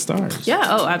see the stars. Yeah.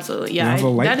 Oh, absolutely. Yeah. You have a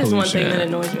light that is one thing pollution. that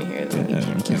annoys me here. That Yeah, you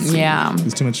you can't can't see. Yeah.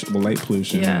 There's too much light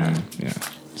pollution. Yeah. And, yeah.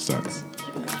 Sucks.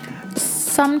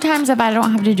 Sometimes if I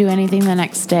don't have to do anything the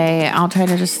next day, I'll try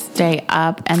to just stay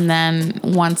up, and then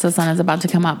once the sun is about to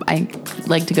come up, I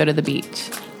like to go to the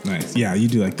beach. Nice. Yeah, you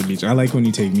do like the beach. I like when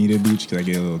you take me to the beach because I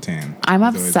get a little tan. I'm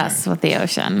It's always obsessed with the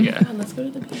ocean. Yeah. Oh, let's go to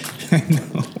the beach. nice. I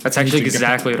know. That's actually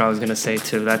exactly what I was going to say,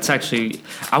 too. That's actually,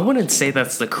 I wouldn't say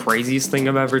that's the craziest thing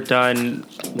I've ever done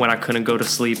when I couldn't go to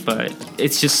sleep, but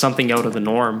it's just something out of the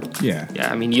norm. Yeah.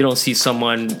 Yeah, I mean, you don't see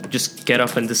someone just get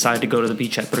up and decide to go to the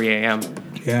beach at 3 a.m.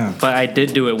 Yeah. But I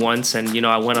did do it once, and,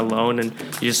 I went alone and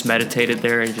just meditated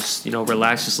there and just,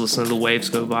 relaxed, just listen to the waves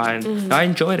go by. And I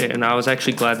enjoyed it, and I was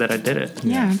actually glad that I did it.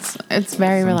 Yeah, it's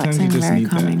very Sometimes you relaxing, just very need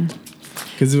that. calming.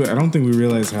 Because I don't think we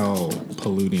realize how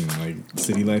polluting like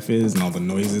city life is and all the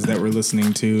noises that we're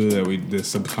listening to that we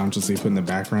just subconsciously put in the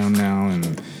background now.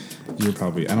 And you're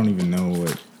probably, I don't even know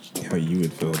how you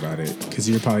would feel about it because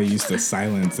you're probably used to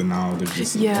silence and now there's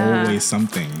just always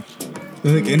something.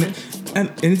 Like, and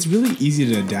it's really easy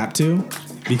to adapt to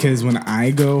because when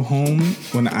I go home,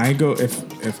 if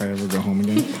I ever go home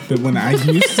again, but when I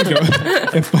used to go,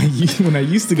 when I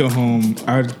used to go home,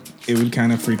 it would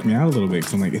kind of freak me out a little bit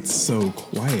because I'm like, it's so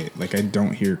quiet. Like I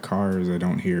don't hear cars. I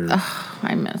don't hear.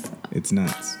 I miss it. It's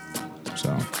nuts.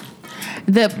 So.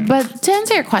 But to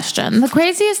answer your question, the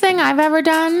craziest thing I've ever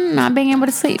done, not being able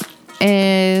to sleep,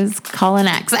 is call an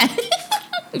ex.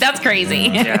 That's crazy.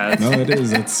 Yeah. No, it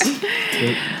is.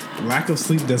 Lack of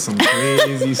sleep does some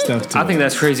crazy stuff to I think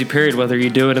that's crazy, period, whether you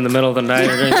do it in the middle of the night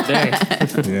or during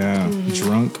the day. Yeah.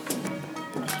 Drunk.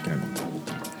 Okay.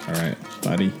 All right.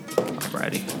 Fadi.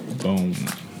 Alrighty. Boom.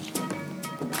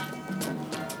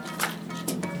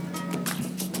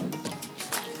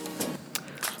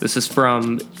 This is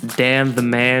from Dan the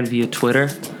Man via Twitter.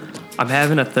 I'm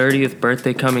having a 30th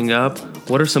birthday coming up.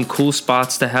 What are some cool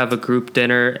spots to have a group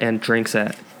dinner and drinks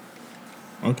at?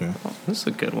 Okay. Oh, this is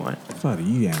a good one. Fadi,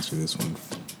 you answer this one.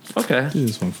 Okay. Do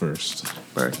this one first.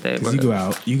 Birthday. Because you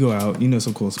go out. You know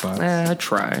some cool spots. I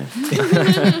try.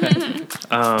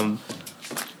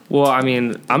 Well, I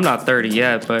mean, I'm not 30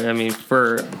 yet, but I mean,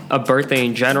 for a birthday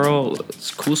in general,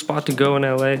 it's a cool spot to go in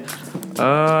LA.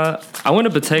 I went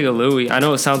to Bottega Louie. I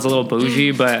know it sounds a little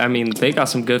bougie, but I mean, they got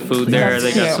some good food there.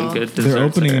 They got some good desserts. They're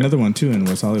opening there. another one too in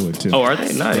West Hollywood too. Oh, are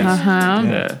they? Nice.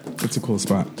 Yeah. It's a cool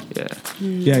spot. Yeah.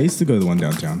 Yeah, I used to go to the one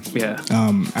downtown. Yeah.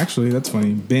 Actually, that's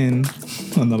funny. Ben,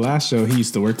 on the last show, he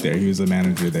used to work there. He was a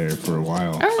manager there for a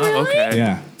while. Oh, okay.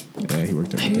 Yeah. Yeah, he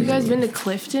worked there. Have you guys been to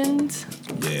Clifton's?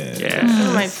 Yeah. Yeah. One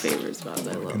of my favorite spots.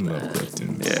 I love that.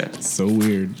 Clifton's. Yeah. It's so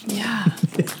weird. Yeah.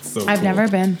 So I've cool. never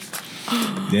been.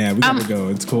 Yeah, we gotta go.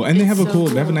 It's cool. And they have a so cool,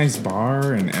 they have a cool. nice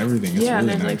bar and everything. It's Yeah, really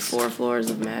there's nice. like 4 floors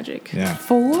of magic. Yeah.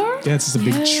 4? Yeah, it's just a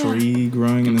big tree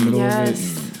growing in the middle of it.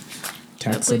 Yes.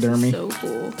 And That place taxidermy. is so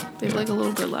cool. They have like a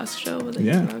little burlesque show with it.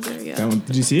 Yeah. When I was there, yeah. That one,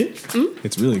 did you see it?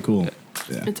 It's really cool.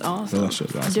 Yeah. It's awesome. Burlesque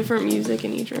show's awesome. Different music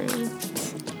in each room.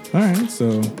 All right,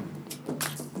 so.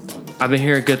 I've been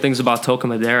hearing good things about Toca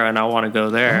Madera, and I want to go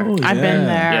there. Oh, I've been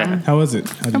there. Yeah. How was it?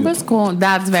 It was cool.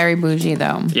 That's very bougie,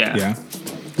 though. Yeah. Yeah.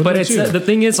 But it's the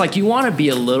thing is, like, you want to be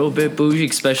a little bit bougie,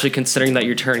 especially considering that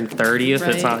you're turning 30. If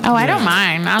it's Right. not, Oh, I don't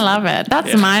mind. I love it. That's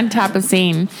Yeah. my type of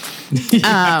scene.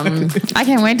 I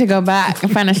can't wait to go back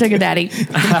and find a sugar daddy.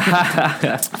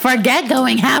 Forget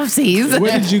going halfsies.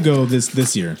 Where did you go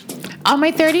this year? On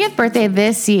my 30th birthday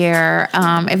this year,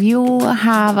 if you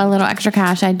have a little extra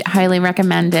cash, I highly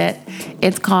recommend it.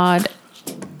 It's called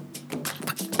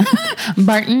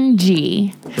Barton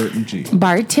G. Burton G.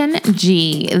 Barton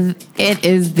G. It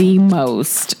is the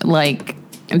most, like,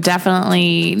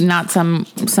 definitely not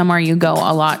somewhere you go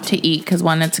a lot to eat because,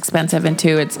 one, it's expensive, and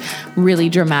two, it's really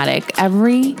dramatic.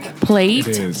 Every plate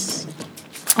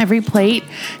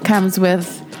comes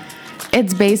with,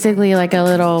 it's basically like a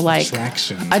little like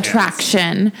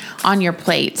attraction on your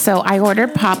plate. So I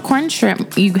ordered popcorn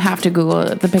shrimp. You have to Google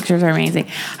it. The pictures are amazing.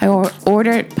 I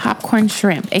ordered popcorn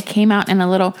shrimp. It came out in a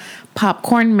little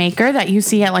popcorn maker that you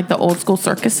see at like the old school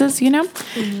circuses, you know?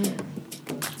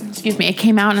 Excuse me. It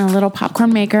came out in a little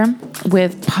popcorn maker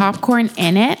with popcorn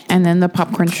in it and then the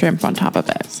popcorn shrimp on top of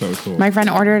it. So cool. My friend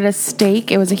ordered a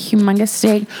steak. It was a humongous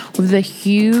steak with a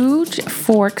huge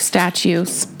fork statue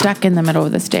stuck in the middle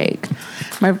of the steak.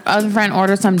 My other friend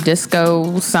ordered some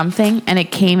disco something, and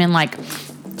it came in like,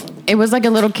 it was like a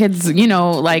little kid's, you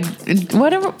know, like,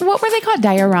 what were they called?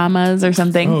 Dioramas or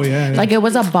something. Oh, yeah. Like, it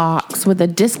was a box with a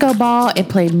disco ball. It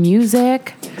played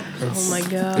music. Oh my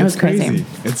god. It was crazy.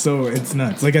 It's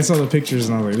nuts. Like, I saw the pictures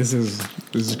and I was like, this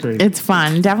is crazy. It's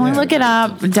fun. Definitely look it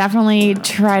up. Definitely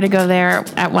try to go there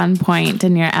at one point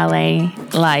in your LA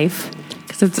life,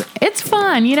 because it's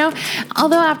fun, you know.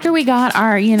 Although after we got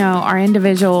our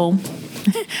individual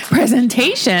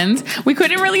presentations, we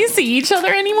couldn't really see each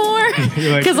other anymore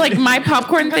because like my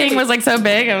popcorn thing was like so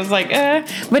big. I was like,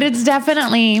 but it's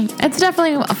definitely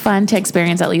fun to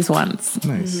experience at least once.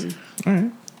 Nice. All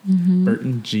right.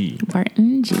 Burton G.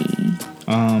 Barton G.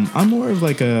 I'm more of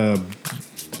like it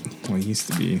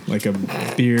used to be like a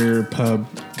beer pub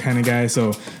kind of guy.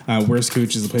 So Worst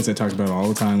Cooch is a place I talk about all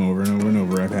the time, over and over and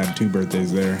over. I've had 2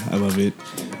 birthdays there. I love it.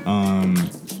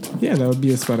 Yeah, that would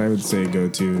be a spot I would say go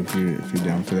to if you're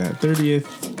down for that.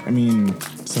 30th, I mean,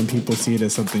 some people see it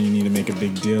as something you need to make a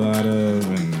big deal out of,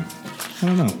 and I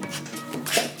don't know.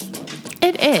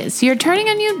 It is. You're turning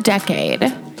a new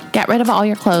decade. Get rid of all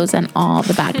your clothes and all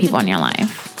the bad people in your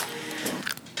life.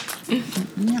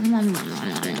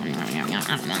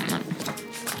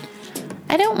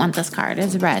 I don't want this card.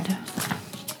 It's red.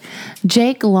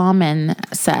 Jake Lawman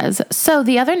says, so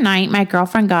the other night, my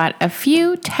girlfriend got a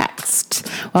few texts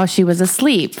while she was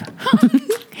asleep.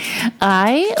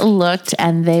 I looked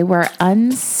and they were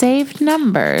unsaved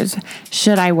numbers.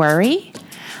 Should I worry?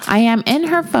 I am in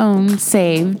her phone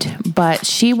saved, but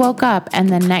she woke up and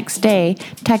the next day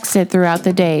texted throughout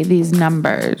the day these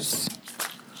numbers.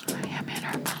 I am in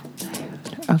her phone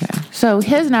saved. Okay. So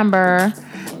his number,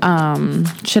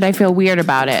 should I feel weird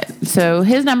about it? So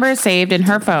his number is saved in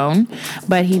her phone,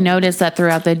 but he noticed that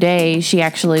throughout the day she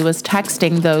actually was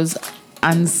texting those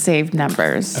unsaved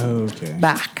numbers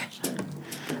back.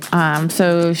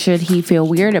 So should he feel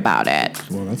weird about it?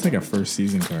 Well, that's like a first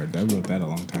season card. I wrote that a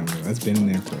long time ago. That's been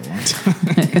in there for a long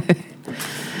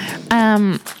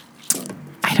time.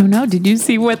 I don't know. Did you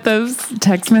see what those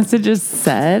text messages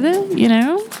said? You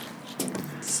know?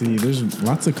 See, there's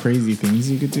lots of crazy things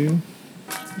you could do.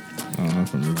 I don't know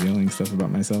if I'm revealing stuff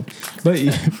about myself, but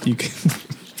you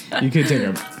could take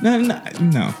a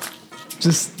no.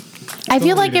 Just I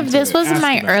feel like if this was in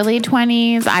my early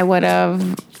 20s, I would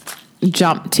have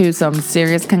jumped to some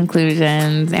serious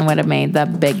conclusions and would have made the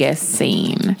biggest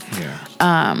scene.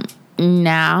 Yeah.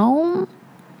 Now,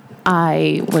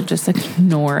 I would just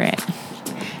ignore it.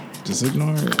 Just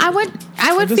ignore it.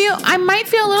 I might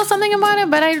feel a little something about it,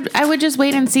 but I would just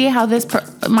wait and see how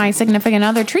my significant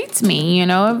other treats me. You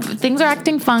know, if things are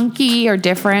acting funky or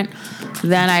different,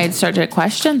 then I'd start to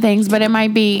question things. But it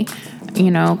might be, you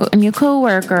know, a new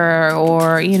coworker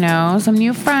or, you know, some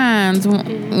new friends.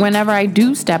 Whenever I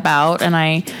do step out and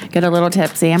I get a little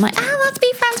tipsy, I'm like, let's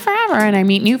be friends forever. And I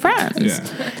meet new friends.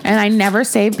 Yeah. And I never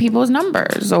save people's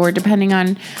numbers, or depending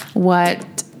on what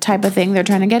type of thing they're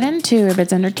trying to get into, if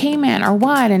it's entertainment or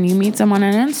what, and you meet someone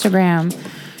on Instagram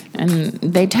and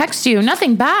they text you,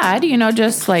 nothing bad, you know,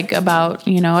 just like about,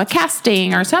 you know, a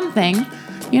casting or something,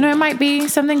 you know, it might be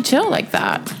something chill like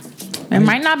that. It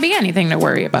might not be anything to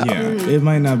worry about. Yeah, it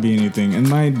might not be anything. And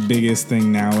my biggest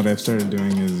thing now, what I've started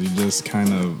doing is you just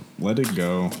kind of let it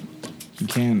go. You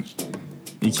can't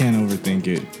overthink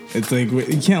it. It's like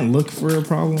you can't look for a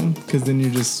problem, because then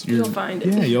you'll find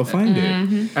it. Yeah, you'll find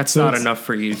it. That's not enough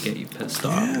for you to get you pissed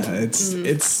off. Yeah,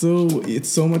 it's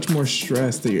so much more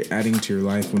stress that you're adding to your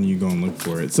life when you go and look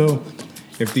for it. So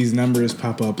if these numbers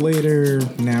pop up later,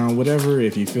 now, whatever,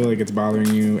 if you feel like it's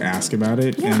bothering you, ask about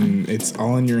it, and it's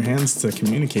all in your hands to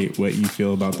communicate what you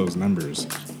feel about those numbers.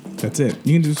 That's it.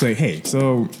 You can just say, hey,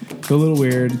 so it's a little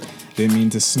weird. Didn't mean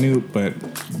to snoop, but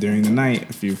during the night,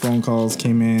 a few phone calls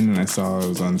came in, and I saw it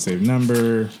was an unsaved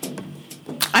number.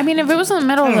 I mean, if it was in the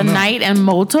middle of the night and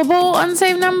multiple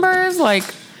unsaved numbers, like,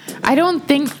 I don't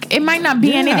think it might not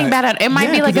be anything bad. It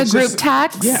might be like a group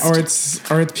text. Yeah, or it's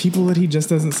people that he just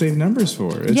doesn't save numbers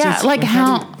for. It's just, like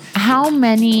how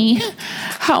many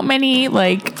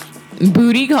like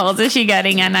booty calls is she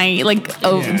getting at night? Like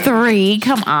 3.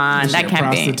 Come on, that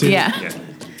can't be. Yeah.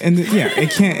 And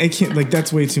it can't, like,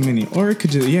 that's way too many. Or it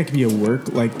could just, it could be a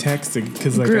work, like, text,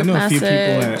 because, like, group I know message. a few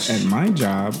people at my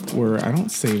job where I don't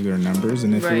save their numbers,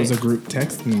 and if it was a group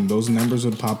text, then those numbers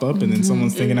would pop up, and then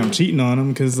someone's thinking I'm cheating on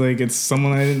them because, like, it's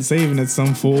someone I didn't save, and it's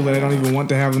some fool that I don't even want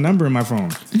to have the number in my phone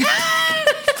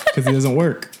because it doesn't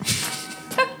work.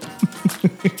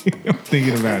 I'm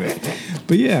thinking about it.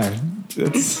 But yeah,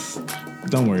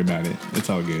 don't worry about it. It's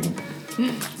all good.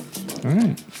 All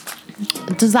right.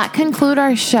 Does that conclude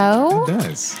our show? It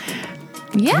does.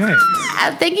 Yeah.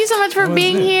 Nice. Thank you so much for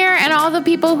being here, and all the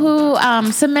people who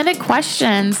submitted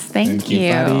questions. Thank you.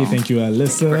 Fadi. Thank you,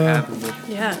 Alyssa. For having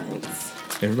me. Yeah, thanks.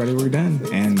 Everybody, we're done.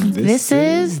 And this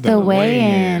is The Way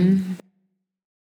In.